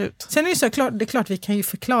 Absolut. Sen är det så klart, det är klart vi kan ju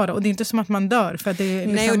förklara och det är inte som att man dör. För att det är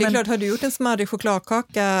liksom, nej, och det är klart, har du gjort en smarrig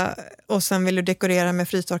chokladkaka och sen vill du dekorera med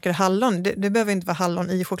frystorkade hallon, det behöver inte vara hallon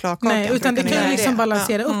i chokladkakan. Nej, utan det kan ju liksom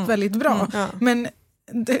balansera upp väldigt bra. Men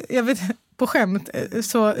jag vet, på skämt,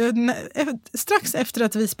 så strax efter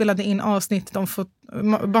att vi spelade in avsnittet om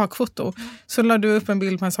bakfoto så la du upp en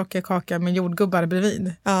bild på en sockerkaka med jordgubbar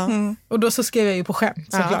bredvid. Och då så skrev jag ju på skämt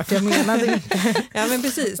såklart, jag menade inte. Ja, men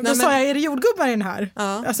precis. Då sa jag, är det jordgubbar i den här?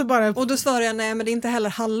 Alltså bara... Och då svarade jag, nej men det är inte heller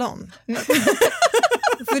hallon.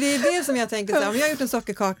 För det är det som jag tänker, så här, om jag har gjort en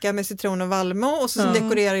sockerkaka med citron och valmo och så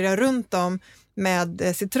dekorerar jag runt om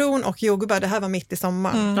med citron och jordgubbar, det här var mitt i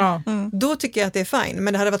sommaren. Då tycker jag att det är fine,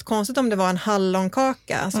 men det hade varit konstigt om det var en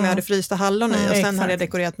hallonkaka som jag hade frysta hallon i och sen hade jag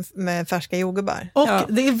dekorerat med färska jordgubbar. Och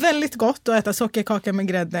det är väldigt gott att äta sockerkaka med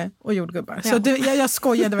grädde och jordgubbar. Så jag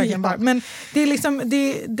skojade verkligen bara. Men det är liksom,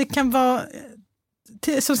 det kan vara,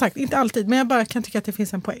 som sagt, inte alltid, men jag bara kan tycka att det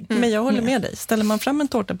finns en poäng. Men jag håller med dig. Ställer man fram en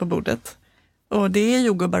tårta på bordet och det är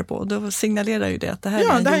jordgubbar på, då signalerar ju det att det här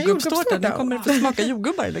är en jordgubbstårta. Den kommer att få smaka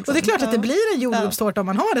jordgubbar. Liksom. Och det är klart att det blir en jordgubbstårta om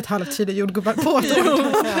man har ett halvt kilo jordgubbar på.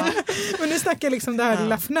 Men nu snackar jag liksom det här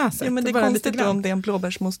lilla fnäset. Ja, men det är konstigt då om det är en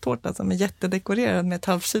blåbärsmostårta som är jättedekorerad med ett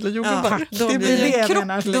halvt kilo jordgubbar. Det blir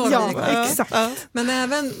kropp. Exakt. Men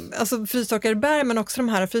även alltså, frystorkade bär, men också de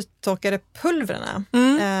här frystorkade pulverna.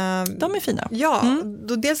 De är fina. Ja,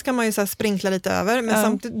 då dels kan man ju så här sprinkla lite över, men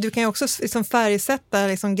samtidigt, du kan ju också liksom färgsätta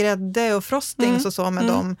liksom grädde och frosting och så med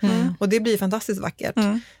dem. Och det blir fantastiskt vackert.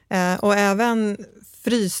 Och även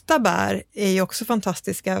frysta bär är ju också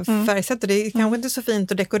fantastiska färgsätt. Det är kanske inte så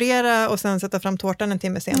fint att dekorera och sen sätta fram tårtan en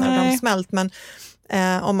timme senare och de smält, men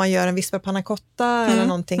om man gör en vispad panna cotta eller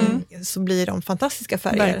någonting så blir de fantastiska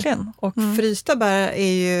färger. Verkligen. Och frysta bär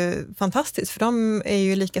är ju fantastiskt, för de är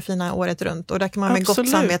ju lika fina året runt och där kan man med gott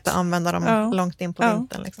samvete använda dem långt in på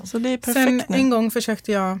vintern. Liksom. Så det är perfekt. Sen en gång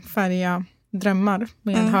försökte jag färga drömmar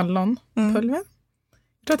med en hallonpulver.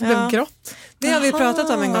 Jag tror att det blev grått. Det har vi pratat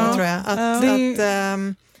om en gång, tror jag. Att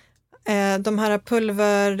de här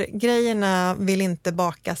pulvergrejerna vill inte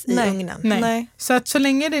bakas i ugnen. Nej. Så att så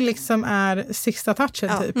länge det liksom är sista touchen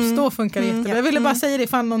typ, då funkar det jättebra. Jag ville bara säga det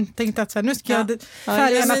ifall någon tänkte att så här, nu ska jag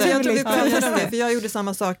färga naturligt. Jag tror vi pratade om det, för jag gjorde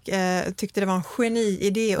samma sak. Tyckte det var en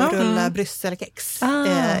geniidé att rulla brysselkex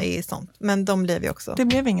i sånt. Men de blev ju också... Det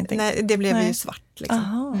blev ingenting. Nej, det blev ju svart.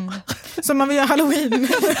 Liksom. Så man vill göra Halloween.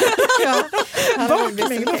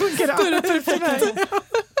 Bakning, då funkar det. Då är det perfekt.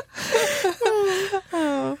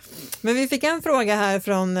 Men vi fick en fråga här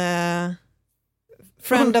från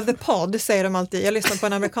Friend of the Pod, säger de alltid. Jag lyssnar på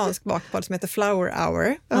en amerikansk bakpodd som heter Flower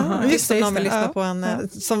Hour. Just någon vill lyssna på en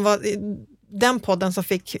som var den podden som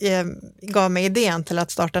gav mig idén till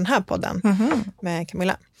att starta den här podden med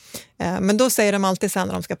Camilla. Men då säger de alltid sen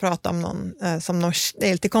när de ska prata om någon som någon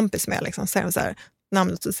är lite kompis med, liksom, säger de så här,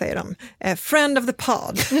 namnet, så säger de Friend of the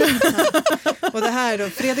Pod. Och det här är då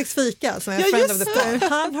Fredriks fika som är Friend of the Pod.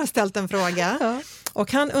 Han har ställt en fråga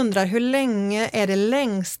och han undrar, hur länge är det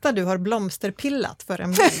längsta du har blomsterpillat för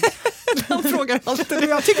en bild? Han frågar alltid.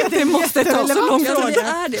 Jag tycker att det måste ta så lång fråga. Det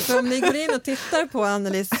är det, för om ni går in och tittar på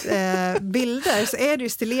Annelies bilder så är det ju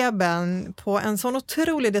stilleben på en sån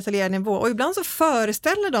otroligt detaljerad nivå, och ibland så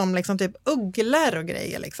föreställer de liksom typ ugglor och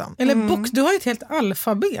grejer liksom. Eller du har ju ett helt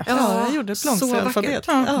alfabet. Ja, jag gjorde ett blomsteralfabet.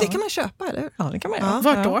 Ja. Det kan man köpa, eller? Ja, det kan man göra.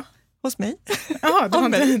 Vart då? Hos mig. Jaha,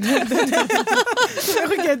 jag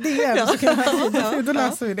skickar ett DM så kan då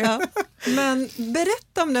läser vi det. Men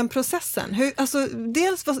berätta om den processen.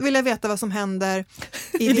 Dels vill jag veta vad som händer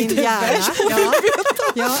i din hjärna.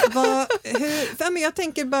 Jag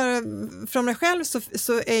tänker bara från mig själv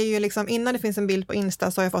så är ju liksom, innan det finns en bild på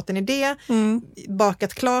Insta så har jag fått en idé,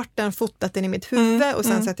 bakat klart den, fotat den i mitt huvud och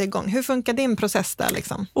sen sätter jag igång. Hur funkar din process där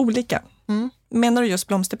liksom? Olika. Menar du just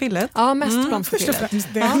blomsterpillet? Ja, mest blomsterpillet.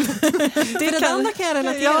 Det andra kan jag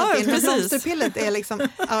relatera till, men blomsterpillet är liksom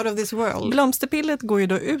out of this world. Blomsterpillet går ju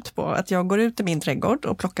då ut på att jag går ut i min trädgård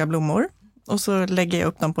och plockar blommor. Och så lägger jag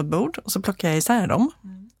upp dem på ett bord och så plockar jag isär dem.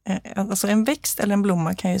 Alltså en växt eller en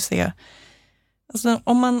blomma kan ju se Alltså,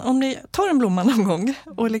 om ni tar en blomma någon gång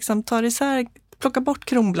och liksom plockar bort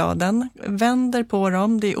kronbladen, vänder på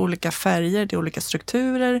dem, det är olika färger, det är olika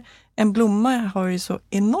strukturer. En blomma har ju så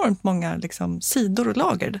enormt många liksom, sidor och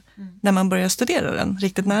lager när man börjar studera den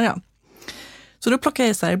riktigt nära. Så då plockar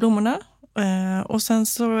jag isär blommorna och sen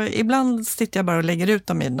så ibland sitter jag bara och lägger ut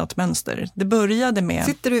dem i något mönster. Det började med...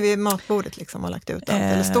 Sitter du vid matbordet liksom och lagt ut allt?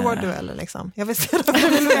 Eller står du eller liksom? Jag vill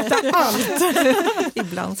veta allt.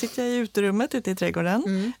 Ibland sitter jag i uterummet ute i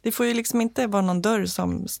trädgården. Det får ju liksom inte vara någon dörr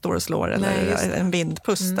som står och slår eller en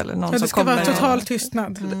vindpust eller någon som kommer. Det ska vara total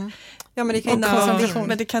tystnad. Ja, men det kan inte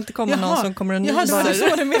men det kan inte komma någon som kommer och nyser. Ja, det var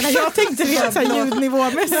så det menar. Jag tänkte rent så här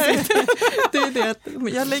ljudnivåmässigt. Det är det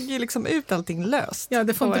att jag lägger liksom ut allting löst. Ja,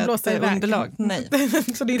 det får inte blåsa iväg. Underlag. Nej.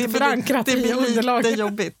 Så det är inte förankrat i underlaget. Det är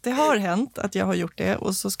jobbigt. Det har hänt att jag har gjort det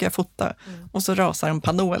och så ska jag fota och så rasar en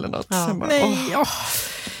panno eller något. Ja. Bara, nej, ja,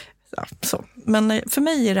 så. Men för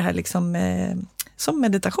mig är det här liksom som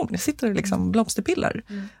meditation. Jag sitter och liksom blomsterpillar.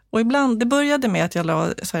 Och ibland, det började med att jag la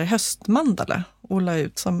så här höstmandala och la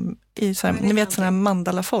ut som i så här, ni vet sån här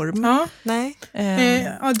mandalaform. Ja. Nej.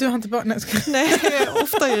 Du har inte bara... Nej,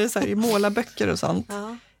 ofta är det så här i målarböcker och sånt.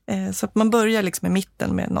 Ja. Så att man börjar liksom i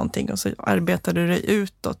mitten med någonting och så arbetar du dig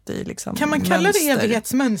utåt i liksom kan man kalla det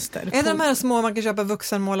evighetsmönster? Är det de här små man kan köpa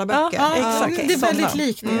vuxenmålarböcker? Ja, exakt. Okay. Det är väldigt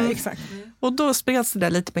likt det, exakt. Och då spreds det där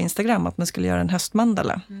lite på Instagram att man skulle göra en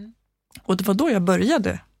höstmandala. Och det var då jag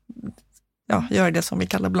började göra det som vi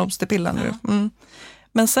kallar blomsterpillan nu.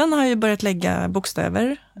 Men sen har jag ju börjat lägga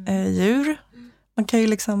bokstäver, djur. Man kan ju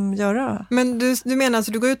liksom göra... Men du menar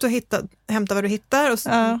alltså du går ut och hämtar vad du hittar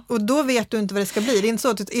och då vet du inte vad det ska bli? Det är inte så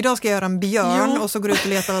att idag ska jag göra en björn och så går du ut och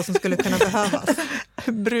letar vad som skulle kunna behövas.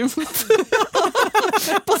 Brunt.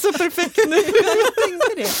 Passar perfekt nu. Jag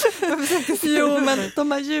tänkte det. Jo, men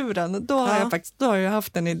de här djuren, då har jag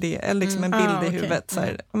haft en idé, eller liksom en bild i huvudet. Så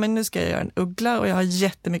här, men nu ska jag göra en uggla och jag har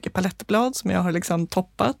jättemycket palettblad som jag har liksom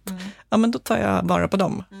toppat. Ja, men då tar jag bara på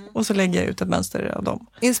dem och så lägger jag ut ett mönster av dem.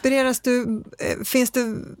 Inspireras du, finns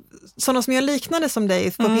det sådana som gör liknande som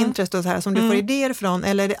dig på Pinterest och så här, som du får idéer från,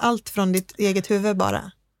 eller är det allt från ditt eget huvud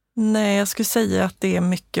bara? Nej, jag skulle säga att det är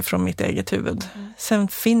mycket från mitt eget huvud. Sen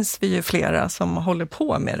finns vi ju flera som håller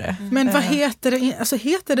på med det. Men vad heter det? Alltså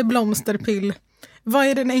heter det blomsterpill? Vad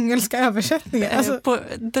är den engelska översättningen? Alltså,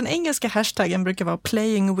 den engelska hashtaggen brukar vara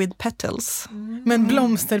playing with petals. Men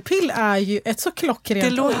blomsterpill är ju ett så klockrent. Det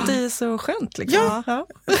låter ju så skönt. Liksom. Ja,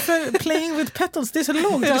 för playing with petals, det är så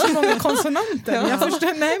långt, det är så många konsonanter. Jag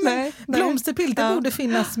förstår, nej. Blomsterpill, det borde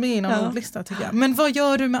finnas med i någon ordlista tycker jag. Men vad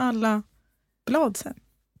gör du med alla blad sen?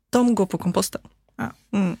 De går på komposten. Ja.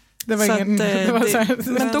 Det var ingen, det var så här,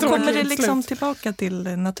 men då kommer det liksom tillbaka till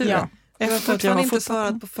naturen. Ja. Efter att jag har inte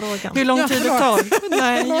svarat på frågan. Hur lång tid det tar?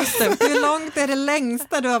 Nej, just det. Hur långt är det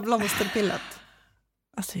längsta du har blomsterpillat?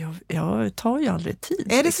 Alltså jag tar ju aldrig tid.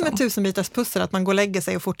 Är det liksom som ett 1000-bitars pussel att man går och lägger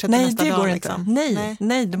sig och fortsätter nästa dag? Nej, det går inte.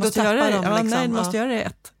 Nej, du måste göra det. Nej, du måste göra det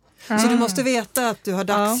ett. Så du måste veta att du har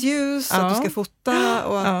dagsljus, att du ska fota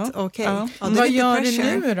och att vad gör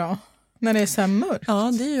du nu då? När det är så här mörkt?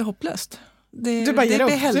 Ja, det är ju hopplöst. Du bara ger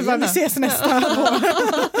upp, du bara, vi ses nästa år.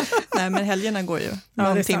 Nej, men helgerna går ju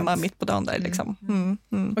någon timme mitt på dagen där liksom.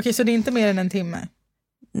 Okej, så det är inte mer än en timme?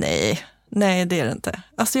 Nej, det är det inte.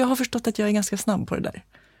 Alltså jag har förstått att jag är ganska snabb på det där.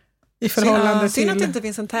 I förhållande till... Synd att det inte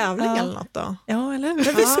finns en tävling eller något då. Ja, eller hur?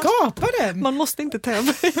 Men vi skapar den! Man måste inte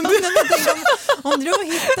tävla. Om du har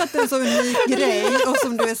hittat en så unik grej och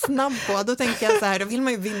som du är snabb på, då tänker jag så här, då vill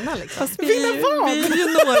man ju vinna liksom. Vi är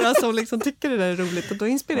ju några som liksom tycker det där är roligt och då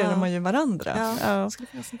inspirerar man ju varandra. Ja.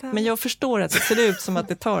 Men jag förstår att det ser ut som att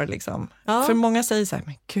det tar liksom. För många säger så här,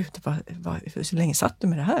 men gud, hur länge satt du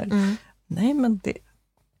med det här? Nej, men det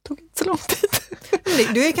tog inte så lång tid.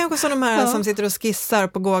 Du är kanske som de här som sitter och skissar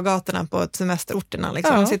på gågatorna på semesterorterna.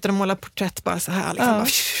 Liksom. De sitter och målar porträtt bara så här.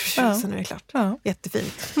 Liksom, sen är det klart.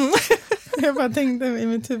 Jättefint. Jag bara tänkte i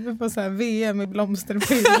mitt huvud på så här VM i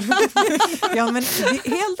blomsterpill. Ja, men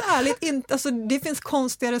helt ärligt, alltså, det finns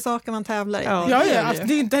konstigare saker man tävlar i. Alltså,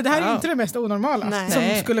 det här är inte det mest onormala som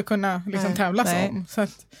skulle kunna liksom, tävlas om. Så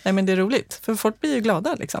att... Nej, men det är roligt. För folk blir ju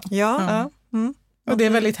glada liksom. Och det är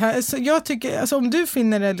väldigt så jag tycker, alltså, om du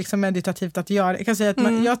finner det liksom meditativt att göra, jag kan säga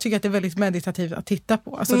att jag tycker att det är väldigt meditativt att titta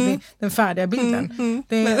på, alltså den färdiga bilden.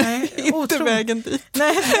 Det är inte vägen dit.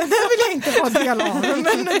 Nej, det vill jag inte vara del av,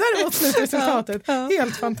 men däremot slutresultatet,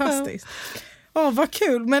 helt fantastiskt. Vad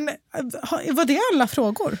kul, men var det alla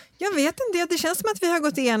frågor? Jag vet inte, det känns som att vi har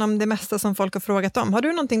gått igenom det mesta som folk har frågat om. Har du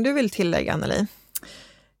någonting du vill tillägga, Anneli?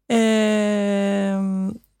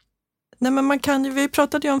 Nej, men vi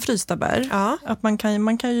pratade ju om frysta bär. Att man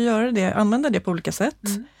kan ju göra det, använda det på olika sätt.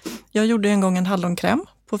 Jag gjorde en gång en hallonkräm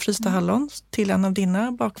på frysta hallon till en av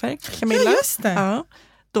dina bakverk, Camilla. Ja, just det. Ja,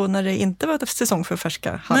 då när det inte var säsong för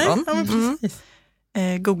färska hallon. Nej, ja, men precis.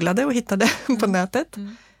 Googlade och hittade på nätet.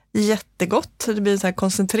 Jättegott. Det blir en så här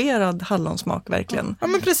koncentrerad hallonsmak verkligen. Ja,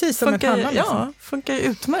 men precis som ett hallon. Ja, funkar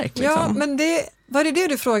utmärkt. Liksom. Ja, men var det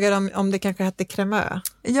du frågade om det kanske hette cremö?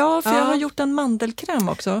 Ja, för jag har gjort en mandelkräm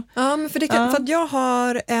också. Ja, men för att jag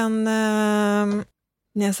har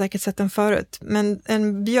ni har säkert sett den förut, men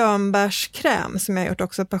en björnbärskräm som jag har gjort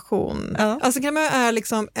också passion. Ja. Alltså cremö är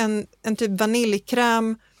liksom en typ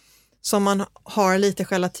vaniljkräm som man har lite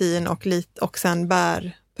gelatin och sen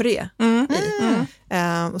bärpuré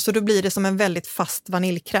i. Så då blir det som en väldigt fast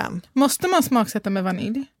vaniljkräm. Måste man smaksätta med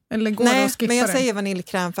vanilj? Eller går det att skippa men jag det? säger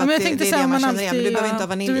vaniljkräm för att men det är det man känner igen. Men du behöver inte ha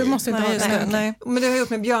vanilj. Du måste inte ha det. Nej. Men det har jag gjort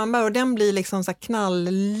med björnbär och den blir liksom så här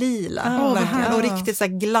knalllila. Verkligen. Och riktigt så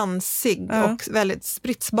här glansig och väldigt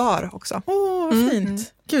spritsbar också. Vad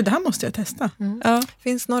fint. Gud, det här måste jag testa. Ja.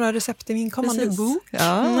 Finns några recept i min kommande bok.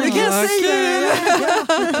 Ja, det kan jag säga.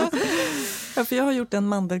 Ja, för jag har gjort en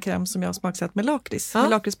mandelkräm som jag har smaksatt med lakrits, med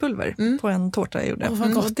lakritspulver på en tårta jag gjorde.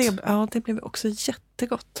 Vad gott. Det blev också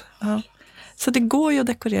jättegott. Ja. Så det går ju att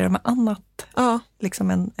dekorera med annat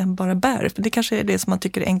liksom än bara bär. För det kanske är det som man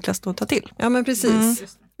tycker är enklast att ta till. Ja, men precis.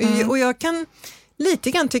 Och jag kan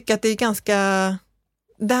lite grann tycka att det är ganska...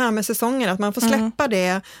 Det här med säsongen, att man får släppa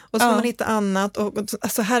det och så får man hitta annat. Och,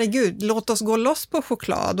 alltså herregud, låt oss gå loss på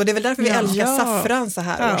choklad. Och det är väl därför vi älskar saffran så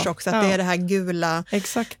här års också. Att det är det här gula.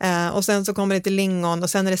 Exakt. Och sen så kommer det till lingon och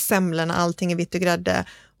sen är det semlorna, allting är vitt och grädde.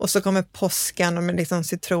 Och så kommer påsken med liksom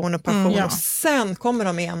citron och passion. Och sen kommer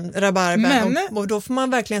de igen, rabarber. Och då får man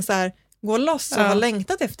verkligen så här gå loss och ha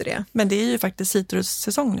längtat efter det. Men det är ju faktiskt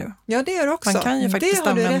citrussäsong nu. Ja, det är det också. Man kan ju faktiskt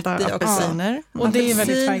använda apelsiner. Och det är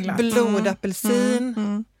väldigt färgglatt.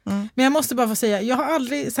 Blodapelsin. Men jag måste bara få säga, jag har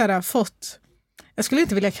aldrig så här fått, jag skulle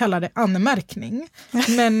inte vilja kalla det anmärkning,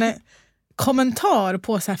 men kommentar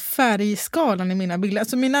på så här färgskalan i mina bilder.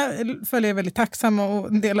 Alltså mina följare är väldigt tacksamma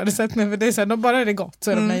och delar recept med, för det är så här, bara är det gott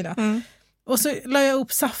så är de nöjda. Och så la jag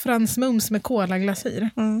upp saffransmums med kolaglasyr.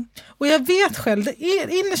 Och jag vet själv,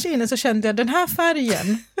 innerst inne så kände jag den här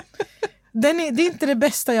färgen, det är inte det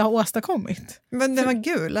bästa jag har åstadkommit. Men den var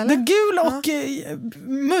gul, eller? Det är gul och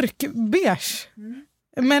mörkbeige.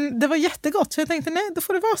 Men det var jättegott, så jag tänkte nej, då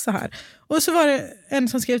får det vara så här. Och så var det en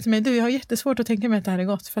som skrev till mig, jag har jättesvårt att tänka mig att det här är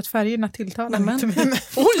gott för att färgerna tilltalar inte mig.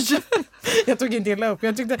 Oj! Jag tog inte illa upp.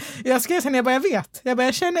 Jag skrev sen, jag vet.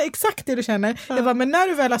 Jag känner exakt det du känner. Jag bara, men när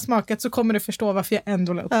du väl har smakat så kommer du förstå varför jag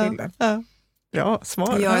ändå la upp bilden. Bra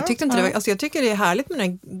svar. Ja, jag tyckte inte det var, alltså jag tycker det är härligt med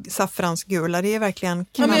den saffransgula. Det är verkligen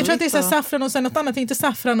knalligt. Men jag tror att det är så saffran och sen något annat, inte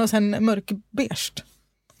saffran och sen mörkbeige.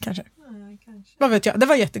 Kanske. Vad vet jag, det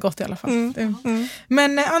var jättegott i alla fall.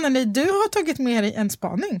 Men Anneli, du har tagit med dig en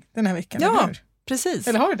spaning den här veckan. Ja, eller precis.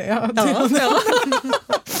 Eller har du det? Ja.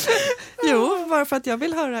 Jo, bara för att jag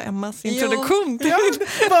vill höra Emmas introduktion. Ja,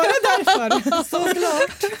 bara därför.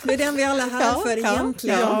 Såklart. Det är den vi alla är här för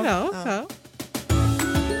egentligen. Ja.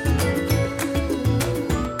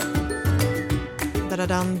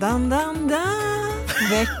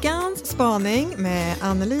 Veckans spaning med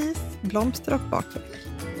Annelies blomster och bakverk.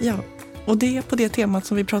 Ja, och det är på det temat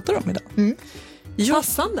som vi pratar om idag.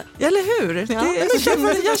 Passande. Eller hur? Ja,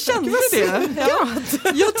 jag kände det. Ja.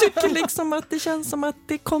 Jag tycker liksom att det känns som att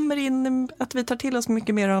det kommer in, att vi tar till oss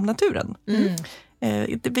mycket mer av naturen.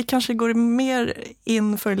 Vi kanske går mer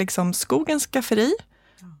in för liksom skogens skafferi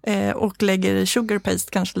och lägger sugar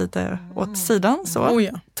paste kanske lite åt sidan, så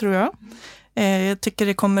tror jag. Jag tycker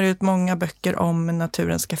det kommer ut många böcker om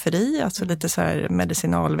naturens skafferi, alltså lite så här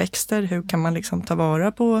medicinalväxter. Hur kan man liksom ta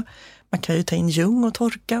vara på, man kan ju ta in ljung och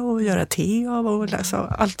torka och göra te av och läsa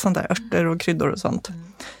allt sånt där, örter och kryddor och sånt.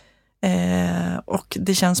 Och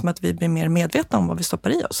det känns som att vi blir mer medvetna om vad vi stoppar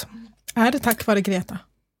i oss. Är det tack vare Greta?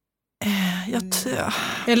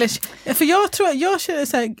 För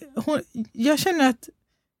jag känner att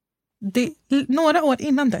det några år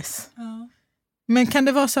innan dess. Men kan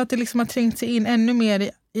det vara så att det liksom har trängt sig in ännu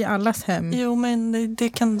mer i allas hem? Jo, men det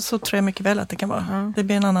kan, så tror jag mycket väl att det kan vara. Ja. Det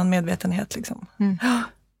blir en annan medvetenhet liksom.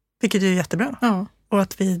 Vilket är jättebra. Ja. Och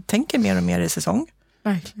att vi tänker mer och mer i säsong.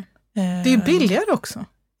 Verkligen. Det är ju billigare också.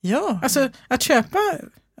 Ja. Alltså att köpa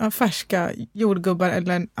färska jordgubbar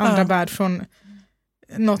eller andra bär från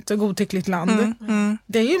något godtyckligt land.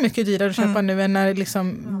 Det är ju mycket dyrare att köpa nu än när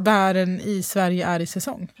liksom bären i Sverige är i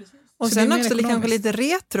säsong. Och så sen också kanske lite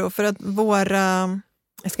retro, för att våra,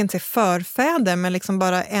 jag ska inte säga förfäder, men liksom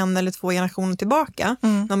bara 1 eller 2 generationer tillbaka,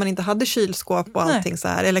 när man inte hade kylskåp och allting så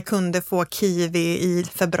här, eller kunde få kiwi i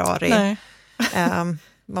februari.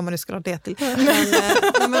 vad man nu ska ha det till.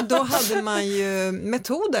 Men då hade man ju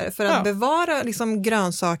metoder för att bevara liksom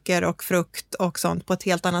grönsaker och frukt och sånt på ett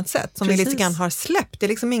helt annat sätt. Som vi lite grann har släppt. Det är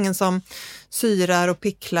liksom ingen som syrar och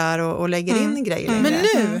picklar och lägger in grejer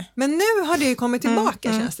längre. Men nu har det ju kommit tillbaka,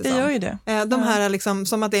 känns det som. Det gör ju det. De här liksom,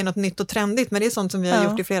 som att det är något nytt och trendigt, men det är sånt som vi har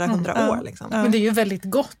gjort i flera hundra år. Liksom. Men det är ju väldigt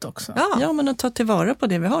gott också. Ja, men att ta tillvara på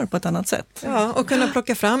det vi har på ett annat sätt. Ja, och kunna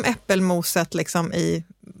plocka fram äppelmoset liksom i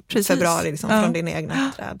februari liksom, från dina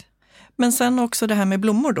egna träd. Men sen också det här med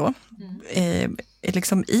blommor då.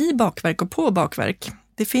 Liksom i bakverk och på bakverk.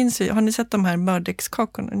 Det finns ju, har ni sett de här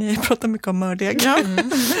mördegskakorna? Ni pratar mycket om mördeg. Ja.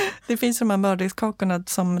 Det finns de här mördegskakorna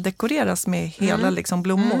som dekoreras med hela liksom,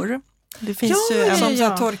 blommor. Det finns ju som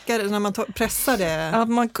så torkar när man pressar det.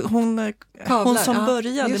 Ja, hon som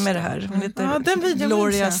började med det här. Hon heter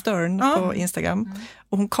Gloria Stern på Instagram.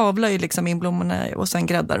 Och hon kavlar ju liksom in blommorna och sen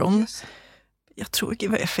gräddar hon. Jag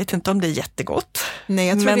vet inte om det är jättegott. Nej,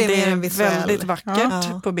 jag tror men det är väldigt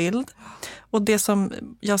vackert på bild. Och det som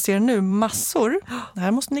jag ser nu, massor, det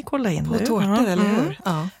här måste ni kolla in på nu. På tårtor, eller hur?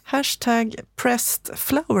 Hashtag pressed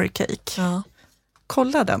flower cake. Ja.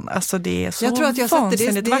 Kolla den, alltså det är så jag tror att jag sett det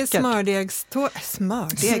är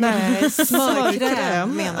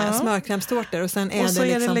smörkrämstårtor och sen är och så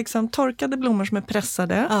är det liksom torkade blommor som är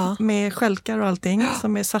pressade med skälkar och allting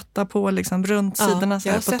som är satta på liksom runt sidorna så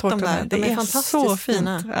här på tårtorna. Det är så fint.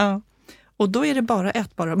 Ja. Och då är det bara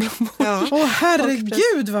ätbara blommor. Åh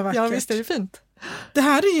herregud vad vackert. Ja, visst är det fint. Det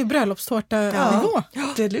här är ju bröllopstårta-nivå.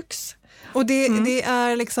 Deluxe. Och det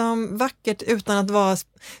är liksom vackert utan att vara...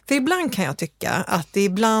 För ibland kan jag tycka att det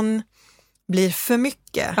ibland blir för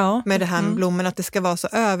mycket med det här med blommorna, att det ska vara så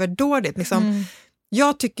överdådigt. Liksom.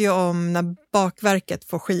 Jag tycker ju om när bakverket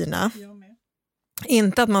får skina.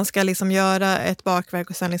 Inte att man ska liksom göra ett bakverk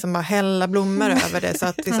och sen liksom bara hälla blommor över det så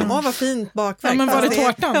att liksom, vad fint bakverk. Ja, men var det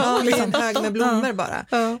tårtan? Det är en hög med blommor bara.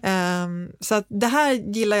 Så att det här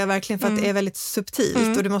gillar jag verkligen för att det är väldigt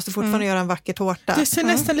subtilt och du måste fortfarande göra en vacker tårta. Det ser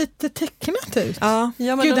nästan lite tecknat ut. Ja,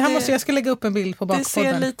 men gud, det här måste jag ska lägga upp en bild på bakpodden.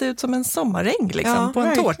 Det ser lite ut som en sommaräng liksom, på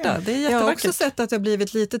en tårta. Det är jättevackert. Jag har också sett att det har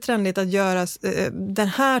blivit lite trendigt att göra den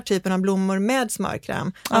här typen av blommor med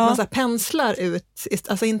smörkräm. Att man så här penslar ut,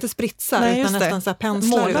 alltså inte spritsar utan nästan så här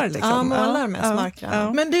penslar målar ut. liksom. Ja, målar med smörkräm.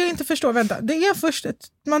 Ja. Men det jag inte förstår, vänta, det är först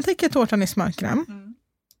man täcker tårtan i smörkräm.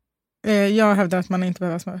 Jag hävdar att man inte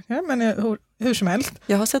behöver smörkräm, men hur som helst.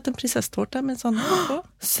 Jag har sett en prinsesstårta med sån på.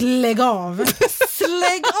 Slägg av!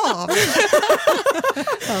 Slägg av!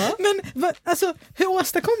 Men alltså, hur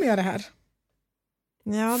åstadkommer jag det här?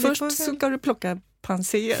 Ja, först ska du plocka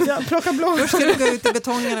panser. Ja, plocka blommor. Först ska du gå ut i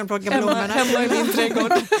betongen och plocka blommorna. Hemma i min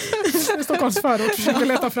trädgård. I Stockholms förort försöker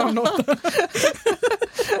leta fram något.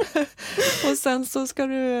 Och sen så ska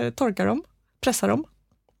du torka dem, pressa dem.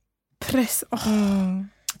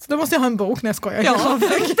 Så då måste jag ha en bok när jag skojar. Ja, jag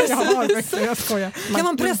har böcker, jag skojar. Kan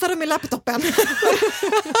man pressa dem i laptopen?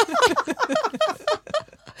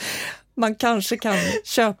 Man kanske kan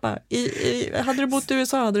köpa. Hade du bott i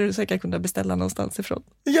USA hade du säkert kunnat beställa någonstans ifrån.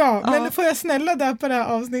 Ja, men får jag snälla där på det här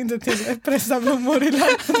avsnittet till pressa blommor i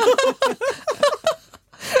laptopen?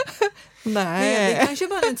 Nej. Det kanske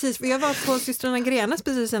var en tid. Jag var på systrarna Grenas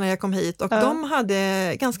precis när jag kom hit och de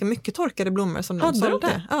hade ganska mycket torkade blommor som de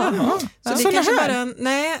sålde. Så det kanske bara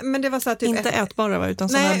nej, men det var så här typ inte ätbara utan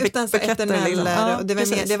såna här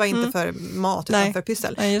buketter. Det var inte för mat utan för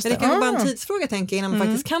pyssel. Men det kan vara en tidsfråga tänker jag innan man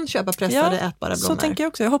faktiskt kan köpa pressade ätbara blommor. Så tänker jag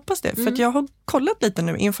också. Jag hoppas det. För att jag har kollat lite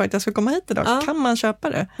nu inför att jag ska komma hit idag. Kan man köpa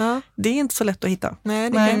det? Det är inte så lätt att hitta. Nej,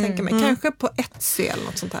 det kan jag tänka mig. Kanske på Etsy eller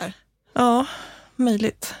något sånt här. Ja,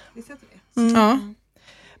 möjligt. Ja.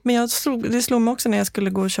 Men det slog mig också när jag skulle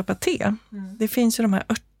gå och köpa te. Det finns ju de här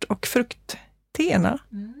ört- och fruktteerna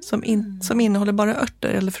som innehåller bara örter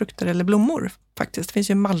eller frukter eller blommor faktiskt. Det finns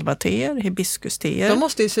ju malvateer, hibiskusteer. De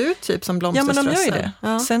måste ju se ut typ som blomsterströssar. Ja, men de gör ju det.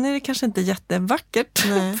 Ja. Sen är det kanske inte jättevackert.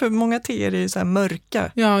 För många teer är ju så här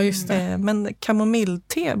mörka. Ja, just det. Men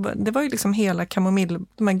kamomillte, det var ju liksom hela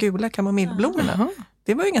de här gula kamomillblommorna.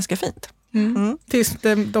 Det var ju ganska fint. Tills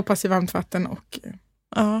det doppas i varmt vatten och...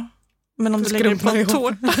 Ja. Men om du lägger det på en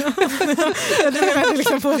tårta.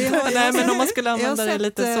 Nej, men om man skulle använda det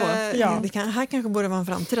lite så. Här kanske borde vara en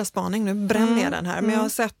framtida spaning. Nu bränner jag den här. Men jag har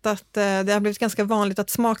sett att det har blivit ganska vanligt att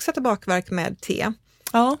smaksätta bakverk med te.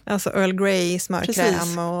 Ja. Alltså Earl Grey,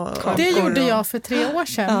 smörkräm och det gjorde jag för 3 år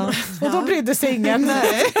sedan. Och då brydde sig ingen.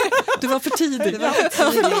 Nej. Du var för tidig.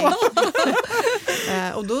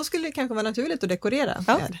 Och då skulle det kanske vara naturligt att dekorera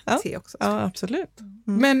med te också. Ja, absolut.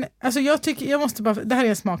 Men alltså jag måste bara, det här är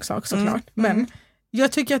en smaksak såklart, men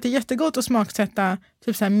jag tycker att det är jättegott att smaksätta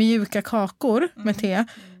typ så här mjuka kakor med te.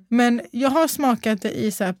 Men jag har smakat det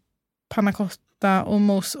i så här panna cotta och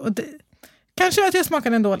mousse och Kanske att jag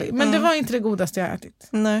smakade en dålig, men det var inte det godaste jag ätit.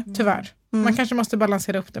 Nej. Tyvärr. Man kanske måste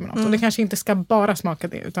balansera upp det med något. Och det kanske inte ska bara smaka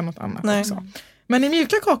det utan något annat också. Men i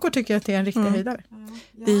mjuka kakor tycker jag att det är en riktig höjdare.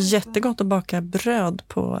 Det är jättegott att baka bröd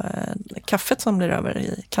på kaffet som blir över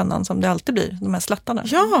i kannan, som det alltid blir, de här slattarna.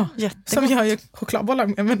 Ja, jättegott. Som jag gör chokladbollar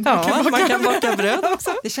med. Men man kan baka bröd också.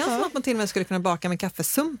 Det känns som att man till och med skulle kunna baka med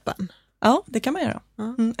kaffesumpen. Ja, det kan man göra.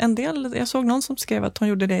 En del, jag såg någon som skrev att hon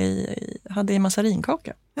gjorde det hade i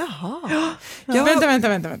massarinkaka. Jaha. Ja.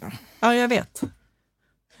 Vänta. Ja, jag vet.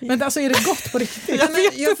 Men alltså är det gott på riktigt?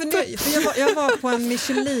 Jag var på en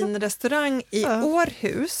Michelin-restaurang i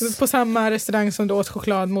Århus. På samma restaurang som du åt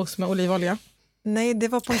chokladmousse med olivolja? Nej, det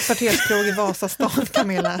var på en kvarterskrog i Vasastan,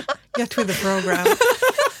 Camilla. Get with the program.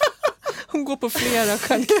 Hon går på flera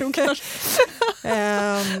stjärnkrogar.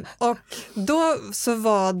 Och då så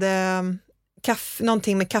var det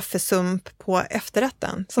någonting med kaffesump på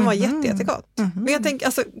efterrätten som var jättegott. Men jag tänker,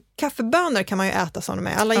 alltså kaffebönor kan man ju äta som de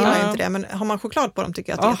är. Alla gillar ju inte det, men har man choklad på dem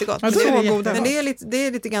tycker jag att det är jättegott. Men det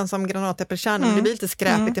är lite grann som granatäppelkärnor. Det blir lite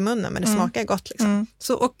skräpigt i munnen, men det smakar gott liksom.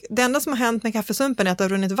 Så, och det enda som har hänt med kaffesumpen är att det har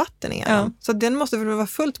runnit vatten igenom. Så den måste väl vara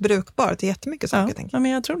fullt brukbar till jättemycket saker. Ja,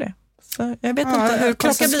 men jag tror det. Så jag vet inte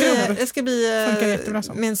hur det ska bli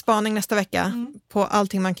min spaning nästa vecka på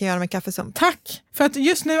allting man kan göra med kaffesump. Tack! För att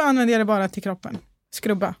just nu använder jag det bara till kroppen.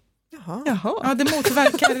 Skrubba. Jaha. Ja, det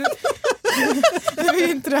motverkar... det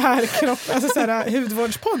är inte det här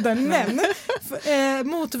hudvårdspodden, men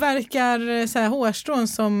motverkar så här, hårstrån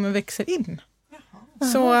som växer in.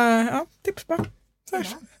 Jaha. Så tips bara.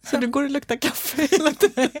 Så du går och luktar kaffe hela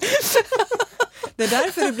tiden. Det är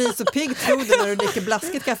därför du blir så pigg, tror du, när du dricker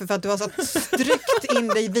blaskigt kaffe, för att du har så strykt in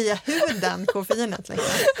dig via huden, koffeinet. Liksom.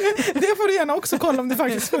 Det får du gärna också kolla om det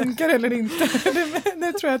faktiskt funkar eller inte.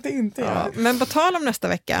 Det tror jag att det inte gör. Men på tal om nästa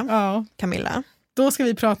vecka, Camilla. Då ska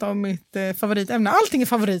vi prata om mitt favoritämne. Allting är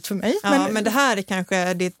favorit för mig. Ja, men det här är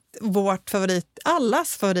kanske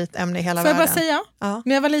allas favoritämne i hela världen. Får jag bara säga?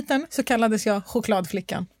 När jag var liten så kallades jag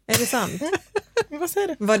chokladflickan. Är det sant? Vad säger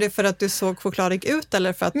du? Var det för att du såg chokladig ut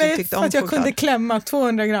eller för att du tyckte om choklad? Nej, för att jag kunde klämma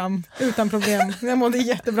 200 gram utan problem. Jag mådde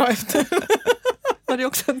jättebra efter. Var det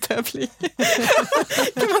också en tävling?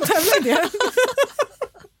 Kan man tävla i det?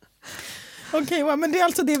 Okej, men det är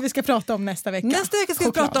alltså det vi ska prata om nästa vecka. Nästa vecka ska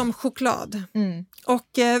vi prata om choklad. Och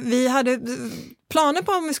vi hade planer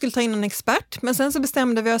på om vi skulle ta in en expert, men sen så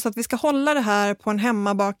bestämde vi oss att vi ska hålla det här på en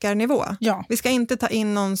hemmabakarnivå. Ja. Vi ska inte ta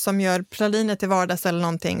in någon som gör praliner till vardags eller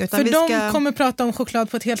någonting. Utan för de kommer prata om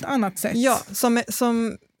choklad på ett helt annat sätt. Ja,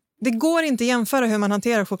 som det går inte att jämföra hur man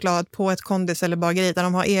hanterar choklad på ett kondis eller bageri där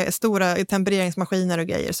de har stora tempereringsmaskiner och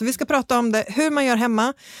grejer. Så vi ska prata om det, hur man gör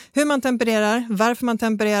hemma, hur man tempererar,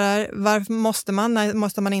 varför måste man, när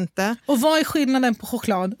måste man inte. Och vad är skillnaden på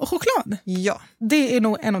choklad och choklad? Ja. Det är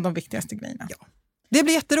nog en av de viktigaste grejerna. Ja. Det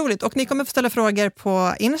blir jätteroligt och ni kommer få ställa frågor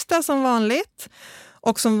på Insta som vanligt.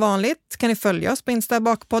 Och som vanligt kan ni följa oss på Insta.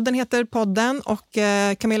 Bakpodden heter podden och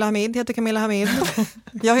Camilla Hamid heter Camilla Hamid.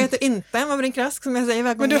 Jag heter inte Emma Brinkrask som jag säger.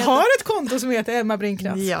 Men du har ett konto som heter Emma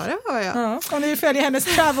Brinkrask. Ja, det har jag. Ja, och ni följer hennes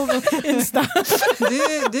travel Insta.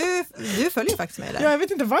 Du följer faktiskt mig där. Ja, jag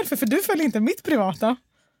vet inte varför, för du följer inte mitt privata.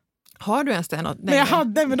 Har du ens det? Nej, men jag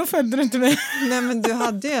hade, men då följde du inte mig. Nej, men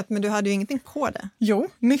du hade ju ingenting på det. Jo,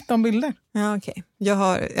 19 bilder. Ja, okej. Jag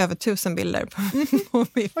har över 1000 bilder på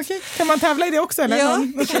mitt. Okej, kan man tävla i det också? Eller? Ja.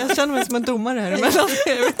 Jag känner mig som en domare här. Jag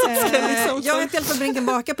heter i alla fall Brinken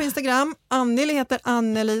Baka på Instagram. Anneli heter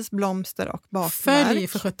Annelis Blomster och Bakverk. Följ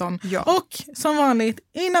för 17. Ja. Och som vanligt,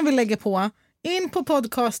 innan vi lägger på, in på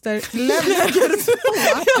podcaster, lägger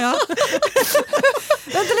ja.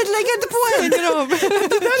 Vänta lite, lägger inte på en.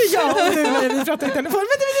 Det där är jag och vi pratar i telefon.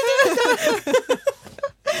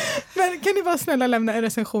 Men kan ni bara snälla lämna en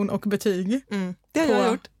recension och betyg? Det har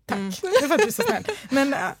jag gjort. Tack, det är för att du är så snäll.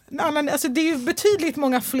 Men alltså, det är ju betydligt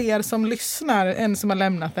många fler som lyssnar än som har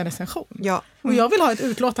lämnat en recension. Ja. Och jag vill ha ett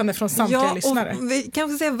utlåtande från samtliga lyssnare. Och vi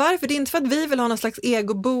kan säga varför. Det är inte för att vi vill ha någon slags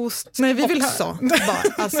ego-boost. Nej, vi vill också.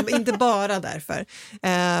 Alltså, inte bara därför.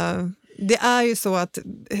 Det är ju så att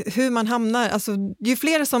hur man hamnar, alltså ju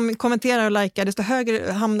fler som kommenterar och likar, desto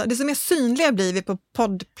högre hamnar, desto mer synliga blir vi på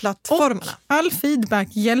poddplattformarna. Och all feedback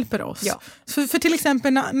hjälper oss. Ja. För till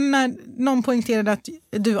exempel när någon poängterade att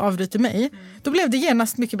du avbryter mig, då blev det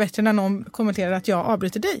genast mycket bättre när någon kommenterade att jag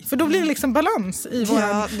avbryter dig. För då blir det liksom balans i vår podd.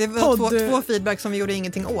 Ja, det var två feedback som vi gjorde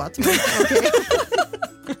ingenting åt. Men, okay.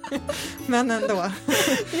 Men ändå.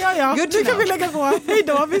 Ja, nu kan vi lägga på. Hej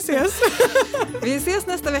då, vi ses. Vi ses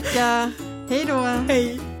nästa vecka. Hej då.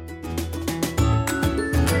 Hej.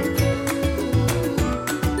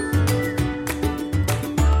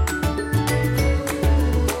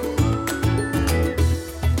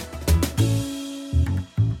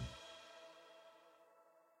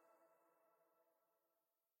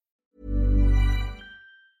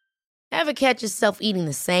 Ever catch yourself eating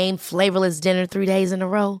the same flavorless dinner 3 days in a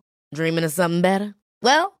row? Dreaming of something better?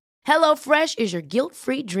 Well, HelloFresh is your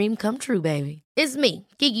guilt-free dream come true, baby. It's me,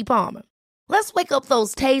 Keke Palmer. Let's wake up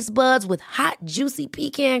those taste buds with hot, juicy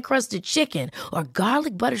pecan-crusted chicken or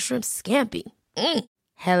garlic butter shrimp scampi.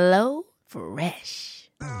 Hello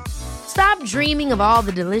Fresh. Stop dreaming of all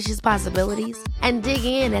the delicious possibilities and dig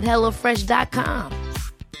in at HelloFresh.com.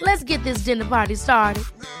 Let's get this dinner party started.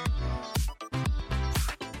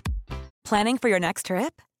 Planning for your next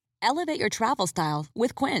trip? Elevate your travel style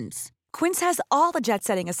with Quince. Quince has all the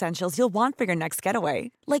jet-setting essentials you'll want for your next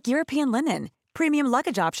getaway, like European linen, premium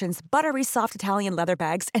luggage options, buttery soft Italian leather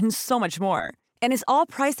bags, and so much more. And is all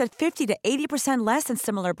priced at 50 to 80% less than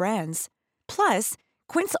similar brands. Plus,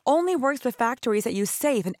 Quince only works with factories that use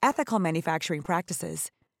safe and ethical manufacturing practices.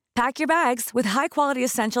 Pack your bags with high-quality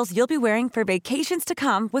essentials you'll be wearing for vacations to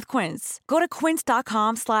come with Quince. Go to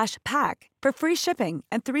quince.com/pack for free shipping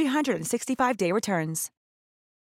and 365-day returns.